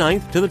 June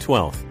 9th to the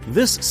 12th.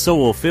 This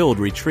soul-filled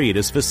retreat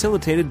is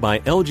facilitated by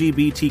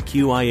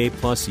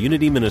LGBTQIA+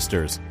 Unity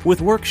ministers,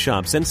 with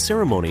workshops and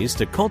ceremonies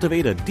to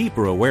cultivate a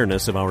deeper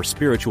awareness of our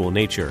spiritual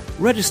nature.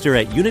 Register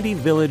at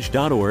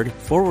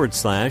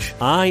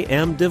unityvillage.org/I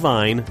Am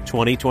Divine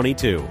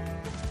 2022.